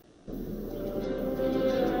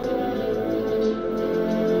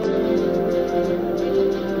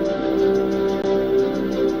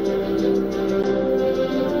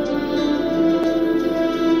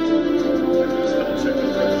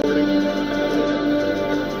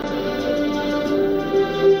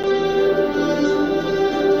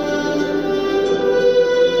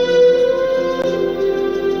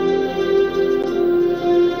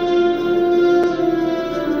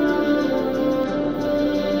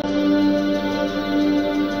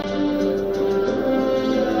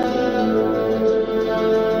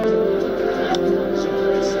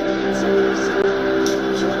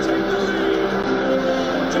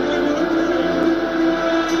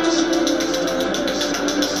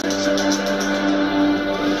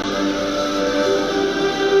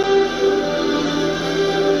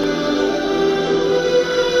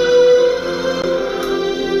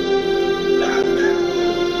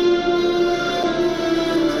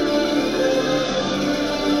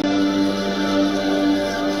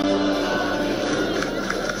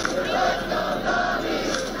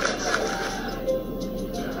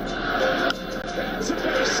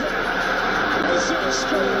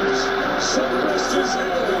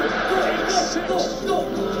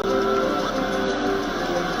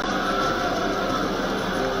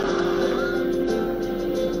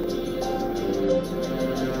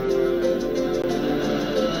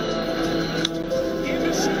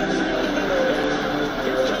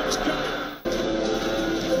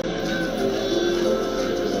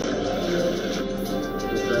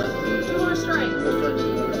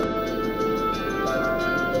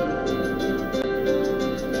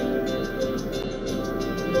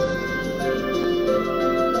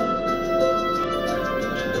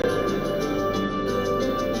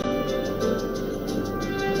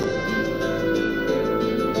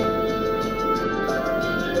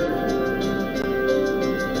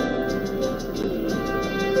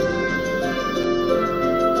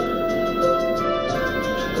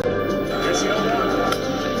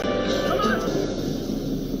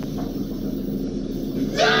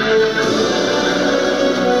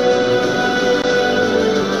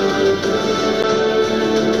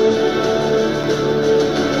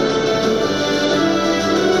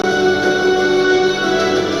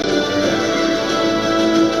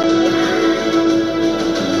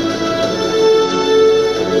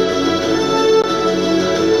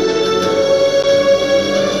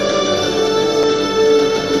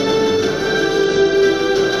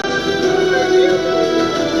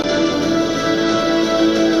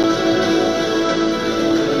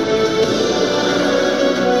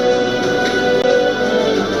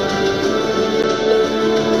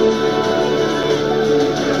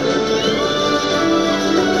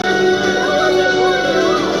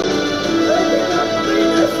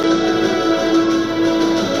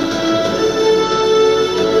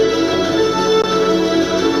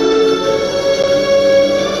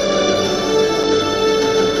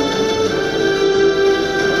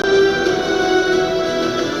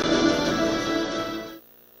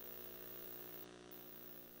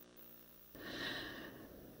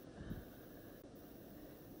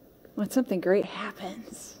 when something great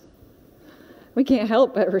happens, we can't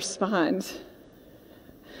help but respond.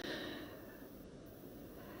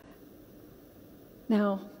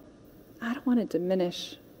 Now, I don't want to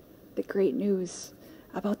diminish the great news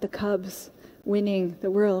about the Cubs winning the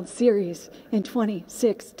World Series in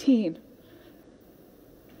 2016.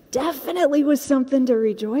 Definitely was something to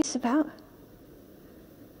rejoice about.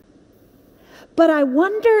 But I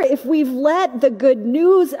wonder if we've let the good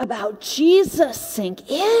news about Jesus sink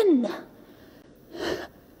in.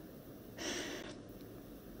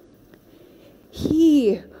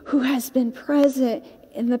 He who has been present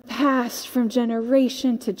in the past from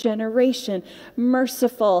generation to generation,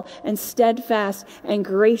 merciful and steadfast and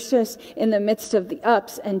gracious in the midst of the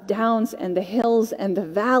ups and downs and the hills and the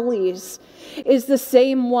valleys, is the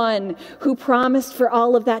same one who promised for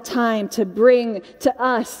all of that time to bring to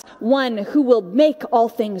us one who will make all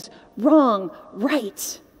things wrong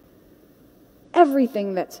right.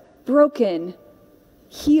 Everything that's broken,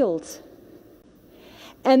 healed.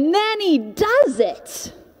 And then he does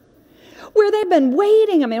it. Where they've been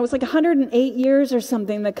waiting. I mean, it was like 108 years or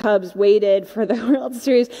something the Cubs waited for the World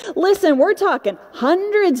Series. Listen, we're talking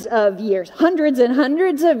hundreds of years, hundreds and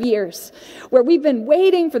hundreds of years, where we've been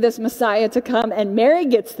waiting for this Messiah to come, and Mary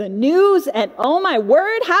gets the news, and oh my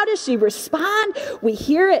word, how does she respond? We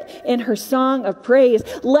hear it in her song of praise.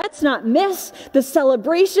 Let's not miss the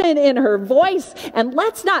celebration in her voice, and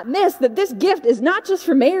let's not miss that this gift is not just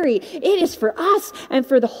for Mary, it is for us and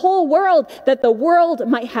for the whole world, that the world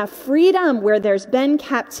might have freedom where there's been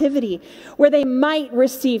captivity, where they might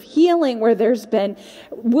receive healing where there's been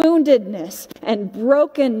woundedness and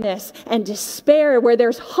brokenness and despair, where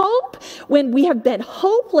there's hope when we have been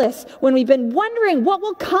hopeless, when we've been wondering what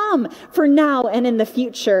will come for now and in the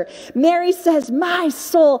future. Mary says, my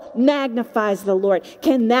soul magnifies the Lord.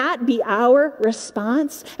 Can that be our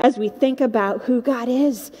response as we think about who God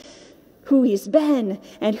is, who he's been,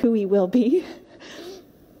 and who he will be?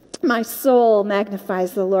 My soul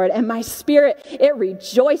magnifies the Lord, and my spirit, it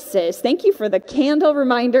rejoices. Thank you for the candle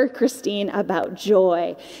reminder, Christine, about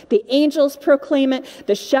joy. The angels proclaim it.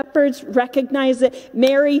 The shepherds recognize it.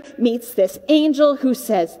 Mary meets this angel who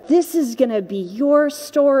says, this is going to be your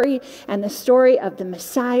story and the story of the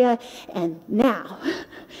Messiah. And now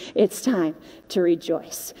it's time to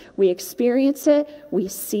rejoice. We experience it, we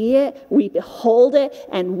see it, we behold it,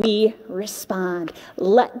 and we respond.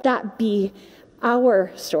 Let that be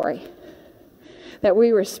our story, that we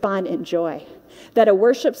respond in joy, that a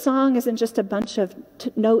worship song isn't just a bunch of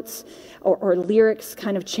notes or lyrics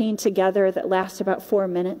kind of chained together that last about 4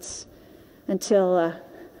 minutes until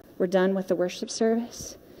we're done with the worship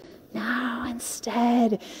service. No,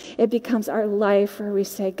 instead, it becomes our life where we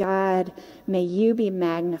say, God, may you be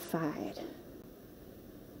magnified.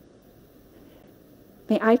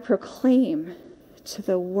 May I proclaim to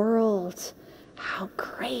the world how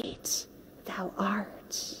great thou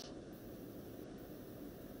art.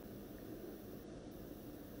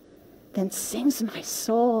 Then sings my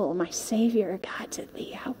soul, my Savior God, to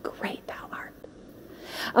thee, how great thou art.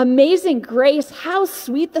 Amazing grace, how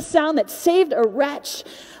sweet the sound that saved a wretch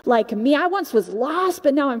like me. I once was lost,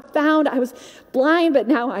 but now I'm found. I was blind, but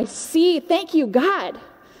now I see. Thank you, God.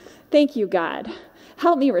 Thank you, God.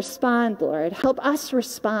 Help me respond, Lord. Help us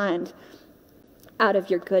respond out of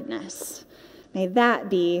your goodness. May that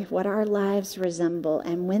be what our lives resemble.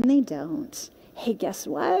 And when they don't, hey, guess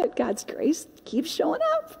what? God's grace keeps showing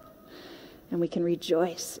up. And we can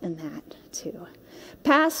rejoice in that too.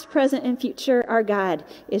 Past, present, and future, our God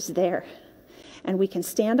is there. And we can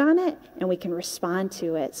stand on it and we can respond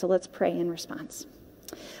to it. So let's pray in response.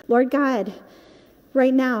 Lord God,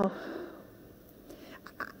 right now,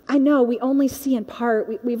 I know we only see in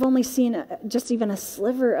part. We've only seen just even a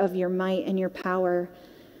sliver of your might and your power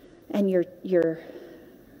and your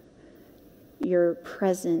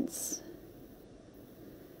presence.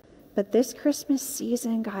 But this Christmas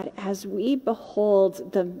season, God, as we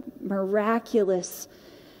behold the miraculous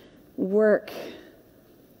work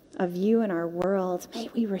of you in our world, may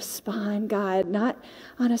we respond, God, not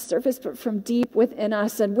on a surface, but from deep within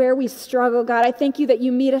us. And where we struggle, God, I thank you that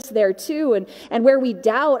you meet us there too. And where we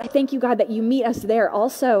doubt, I thank you, God, that you meet us there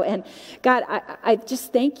also. And God, I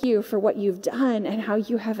just thank you for what you've done and how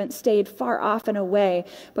you haven't stayed far off and away,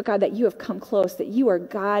 but God, that you have come close, that you are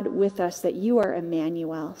God with us, that you are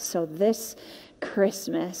Emmanuel. So this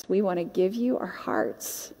Christmas, we want to give you our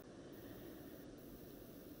hearts.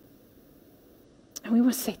 And we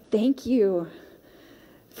want to say thank you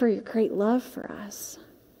for your great love for us.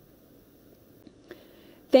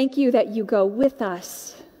 Thank you that you go with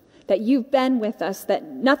us, that you've been with us, that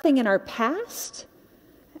nothing in our past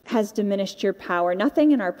has diminished your power.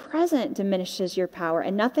 Nothing in our present diminishes your power,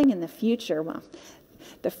 and nothing in the future. Well,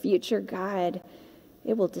 the future, God,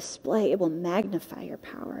 it will display, it will magnify your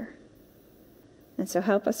power. And so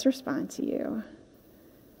help us respond to you.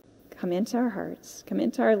 Come into our hearts, come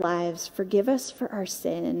into our lives, forgive us for our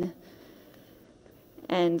sin,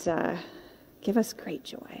 and give us great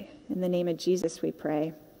joy. In the name of Jesus we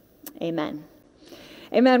pray. Amen.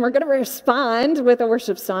 Amen. We're going to respond with a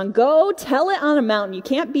worship song. Go tell it on a mountain. You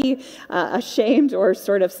can't be ashamed or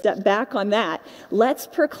sort of step back on that. Let's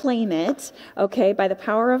proclaim it, okay, by the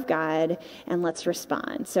power of God, and let's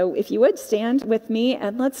respond. So if you would stand with me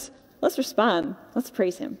and let's respond. Let's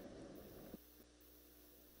praise him.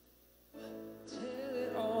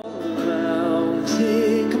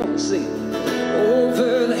 Come on, sing.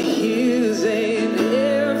 Over the hills and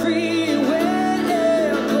everywhere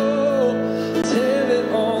I go, tell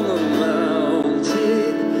it on the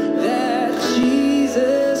mountain that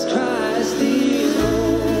Jesus Christ is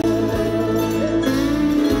Lord.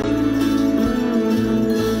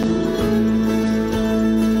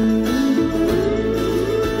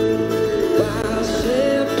 While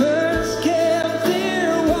shepherds kept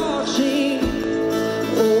their watching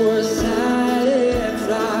o'er silent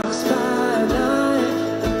flocks by night,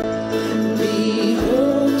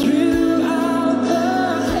 behold, throughout the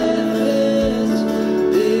heavens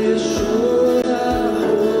there shone a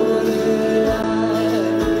holy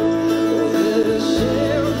light. Oh, the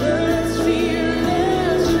shepherds feared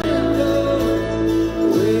and trembled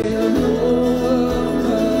when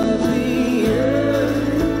over the earth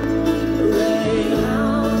rang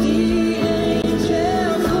out the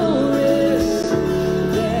angel chorus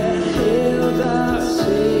that hailed our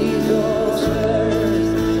Savior's birth.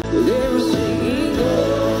 They were singing,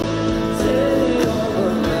 oh, tell it on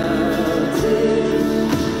the mountain,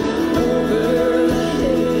 over the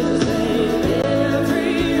hills and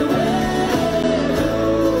everywhere.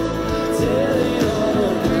 Oh, tell it on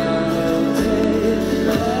the mountain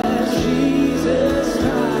that Jesus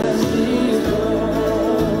Christ is Lord.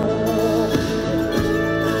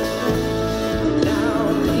 Now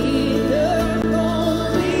in the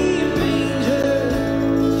lonely manger,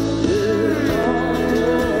 the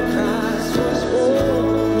Lord Christ was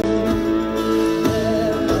born.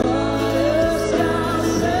 That brought us our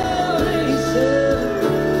salvation,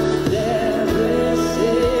 that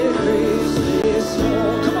blessed Christmas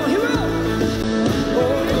morn. Come on, here we go.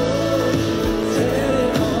 Oh, tell it on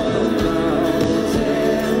the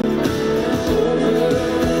mountain, over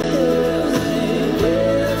the hills and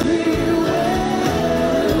everywhere.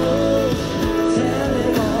 Oh, tell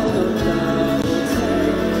it on the mountain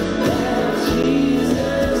that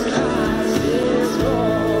Jesus Christ is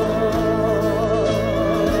born.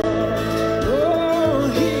 Oh,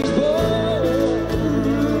 he's born.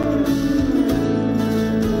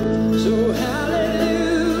 So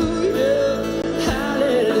hallelujah,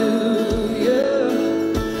 hallelujah,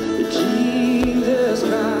 Jesus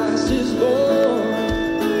Christ is born.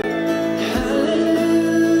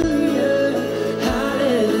 Hallelujah,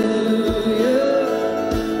 hallelujah,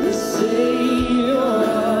 the Savior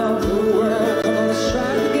of the world. Come on, let's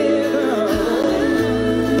try it together.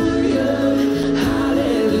 Hallelujah,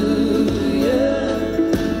 hallelujah,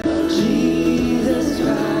 Jesus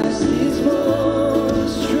Christ is born.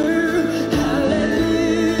 It's true.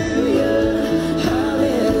 Hallelujah,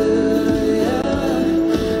 hallelujah,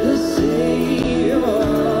 the Savior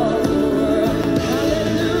of the world.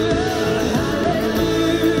 Hallelujah,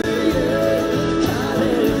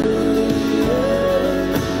 hallelujah,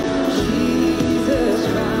 Jesus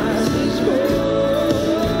Christ is born.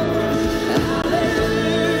 Hallelujah,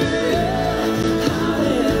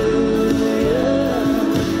 hallelujah,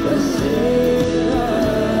 the Savior of the world.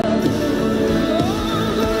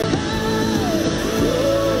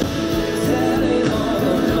 Tell it on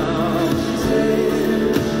the mountain,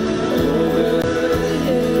 over the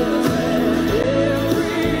hills and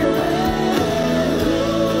everywhere.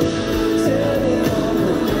 Tell it on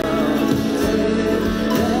the mountain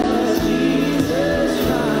that Jesus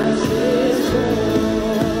Christ is born.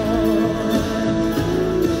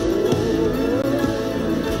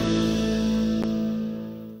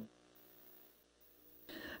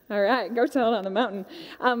 All right, go tell it on the mountain.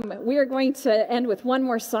 We are going to end with one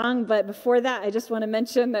more song, but before that, I just want to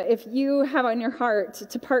mention that if you have on your heart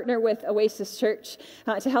to partner with Oasis Church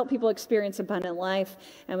to help people experience abundant life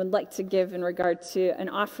and would like to give in regard to an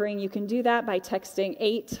offering, you can do that by texting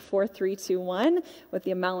 84321 with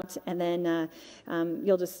the amount, and then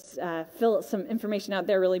you'll just fill some information out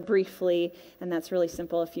there really briefly, and that's really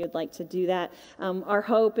simple if you'd like to do that. Our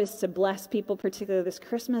hope is to bless people, particularly this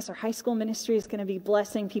Christmas. Our high school ministry is going to be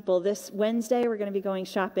blessing people people. This Wednesday, we're going to be going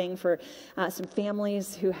shopping for some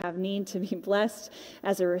families who have need to be blessed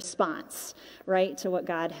as a response, right, to what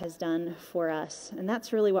God has done for us. And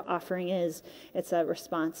that's really what offering is. It's a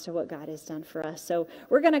response to what God has done for us. So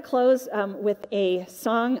we're going to close with a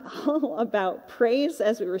song all about praise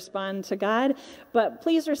as we respond to God. But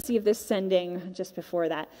please receive this sending just before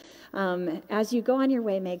that. As you go on your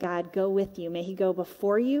way, may God go with you. May he go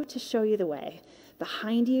before you to show you the way,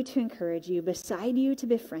 behind you to encourage you, beside you to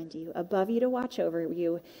befriend you, above you to watch over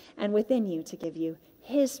you, and within you to give you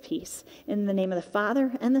his peace. In the name of the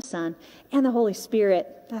Father, and the Son, and the Holy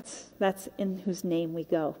Spirit. That's in whose name we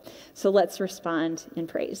go. So let's respond in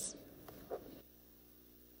praise.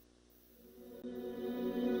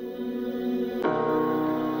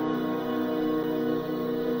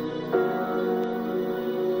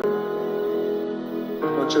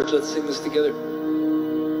 Come on, church, let's sing this together.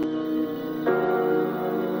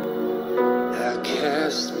 I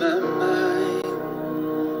cast my mind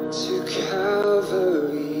to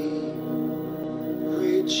Calvary,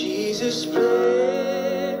 where Jesus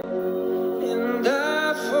bled and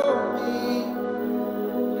died for me.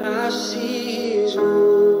 I see his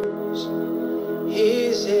wounds,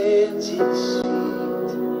 his hands, his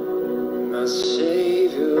feet, my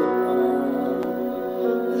Savior on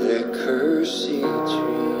that cursed tree.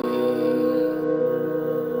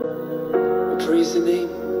 We'll praise the name.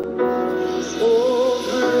 Oh,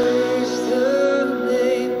 praise the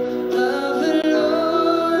name of the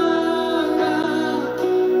Lord our God.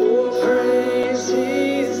 Oh, praise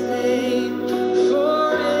his name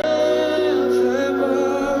forevermore.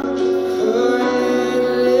 For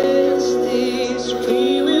endless days we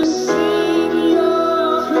will sing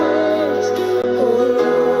your praise. Oh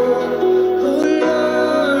Lord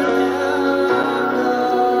our God.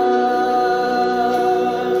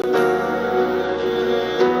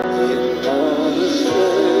 In all the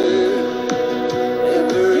flare and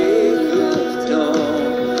break of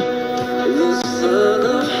dawn, the Son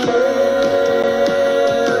of Heaven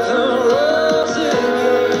rose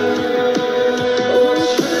again. Oh,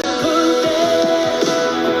 tremble death,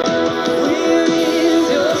 where is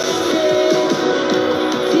your strength?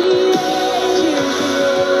 The angels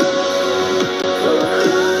roar, for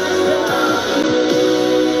Christ our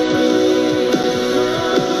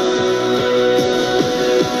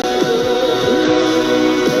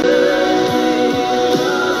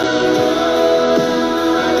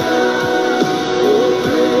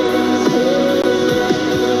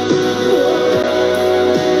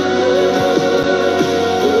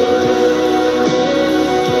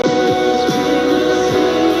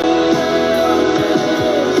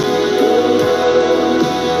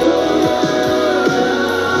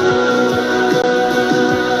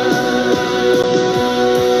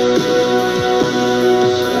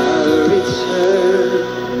shall return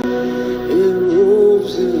in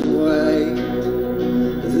robes of white.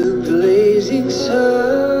 The blazing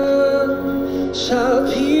sun shall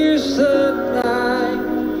pierce the night,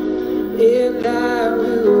 and I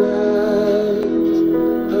will rise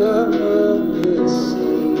among the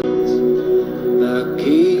saints. My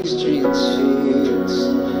gaze transfixed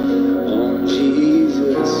on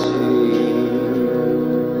Jesus' face.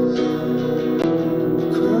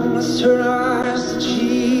 Come on, let's turn our eyes to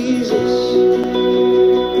Jesus.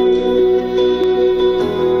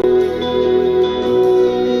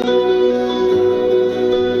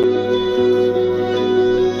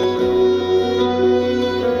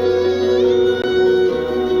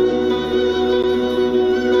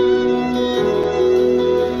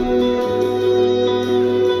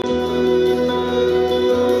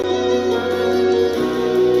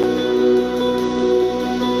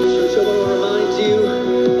 Church, I want to remind you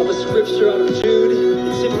of a scripture out of Jude.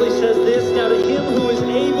 It simply says this: now to him who is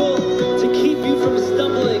able to keep you from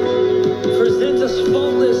stumbling, present us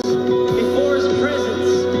faultless before his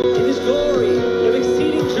presence in his glory of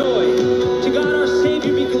exceeding joy. To God our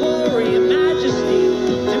Savior be glory and majesty,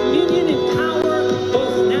 dominion and power,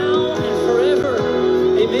 both now and forever.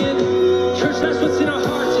 Amen. Church, that's what's in our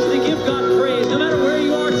hearts, is to give God praise. No matter where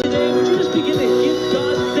you are today, would you just begin to give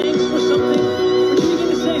God thanks for something? Would you begin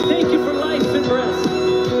to say thank you for life and breath?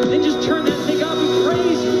 Then just turn that and say, God, we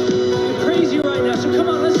praise you. We praise you right now. So come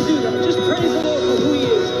on, let's do that. Just praise the Lord for who he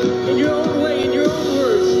is in your own way, in your own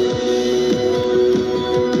words.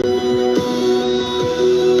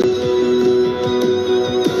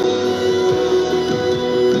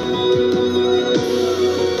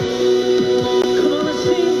 Come on, let's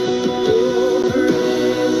sing. Oh, praise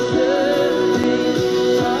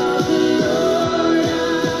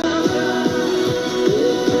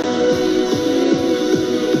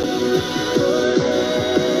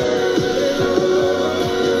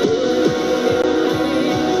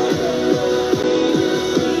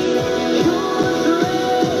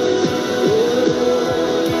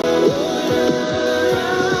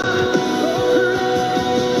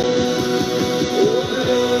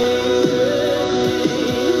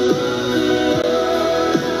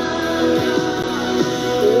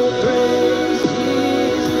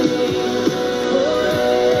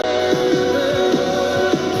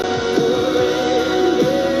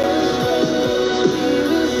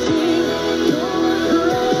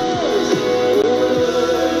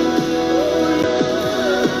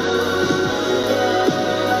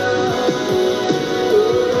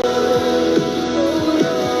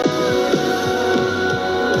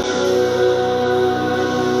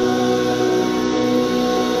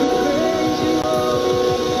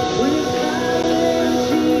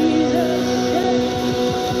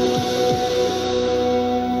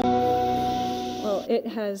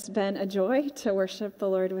been a joy to worship the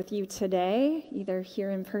Lord with you today, either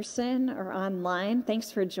here in person or online.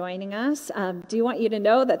 Thanks for joining us. Do want you to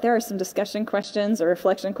know that there are some discussion questions or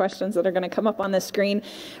reflection questions that are going to come up on the screen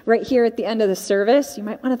right here at the end of the service. You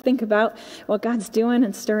might want to think about what God's doing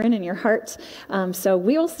and stirring in your heart. So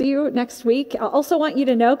we will see you next week. I also want you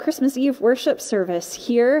to know Christmas Eve worship service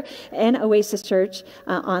here in Oasis Church,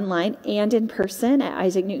 online and in person at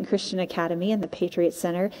Isaac Newton Christian Academy and the Patriot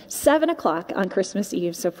Center, 7 o'clock on Christmas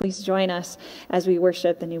Eve. So please join us as we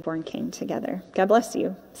worship the newborn King together. God bless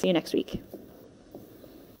you. See you next week.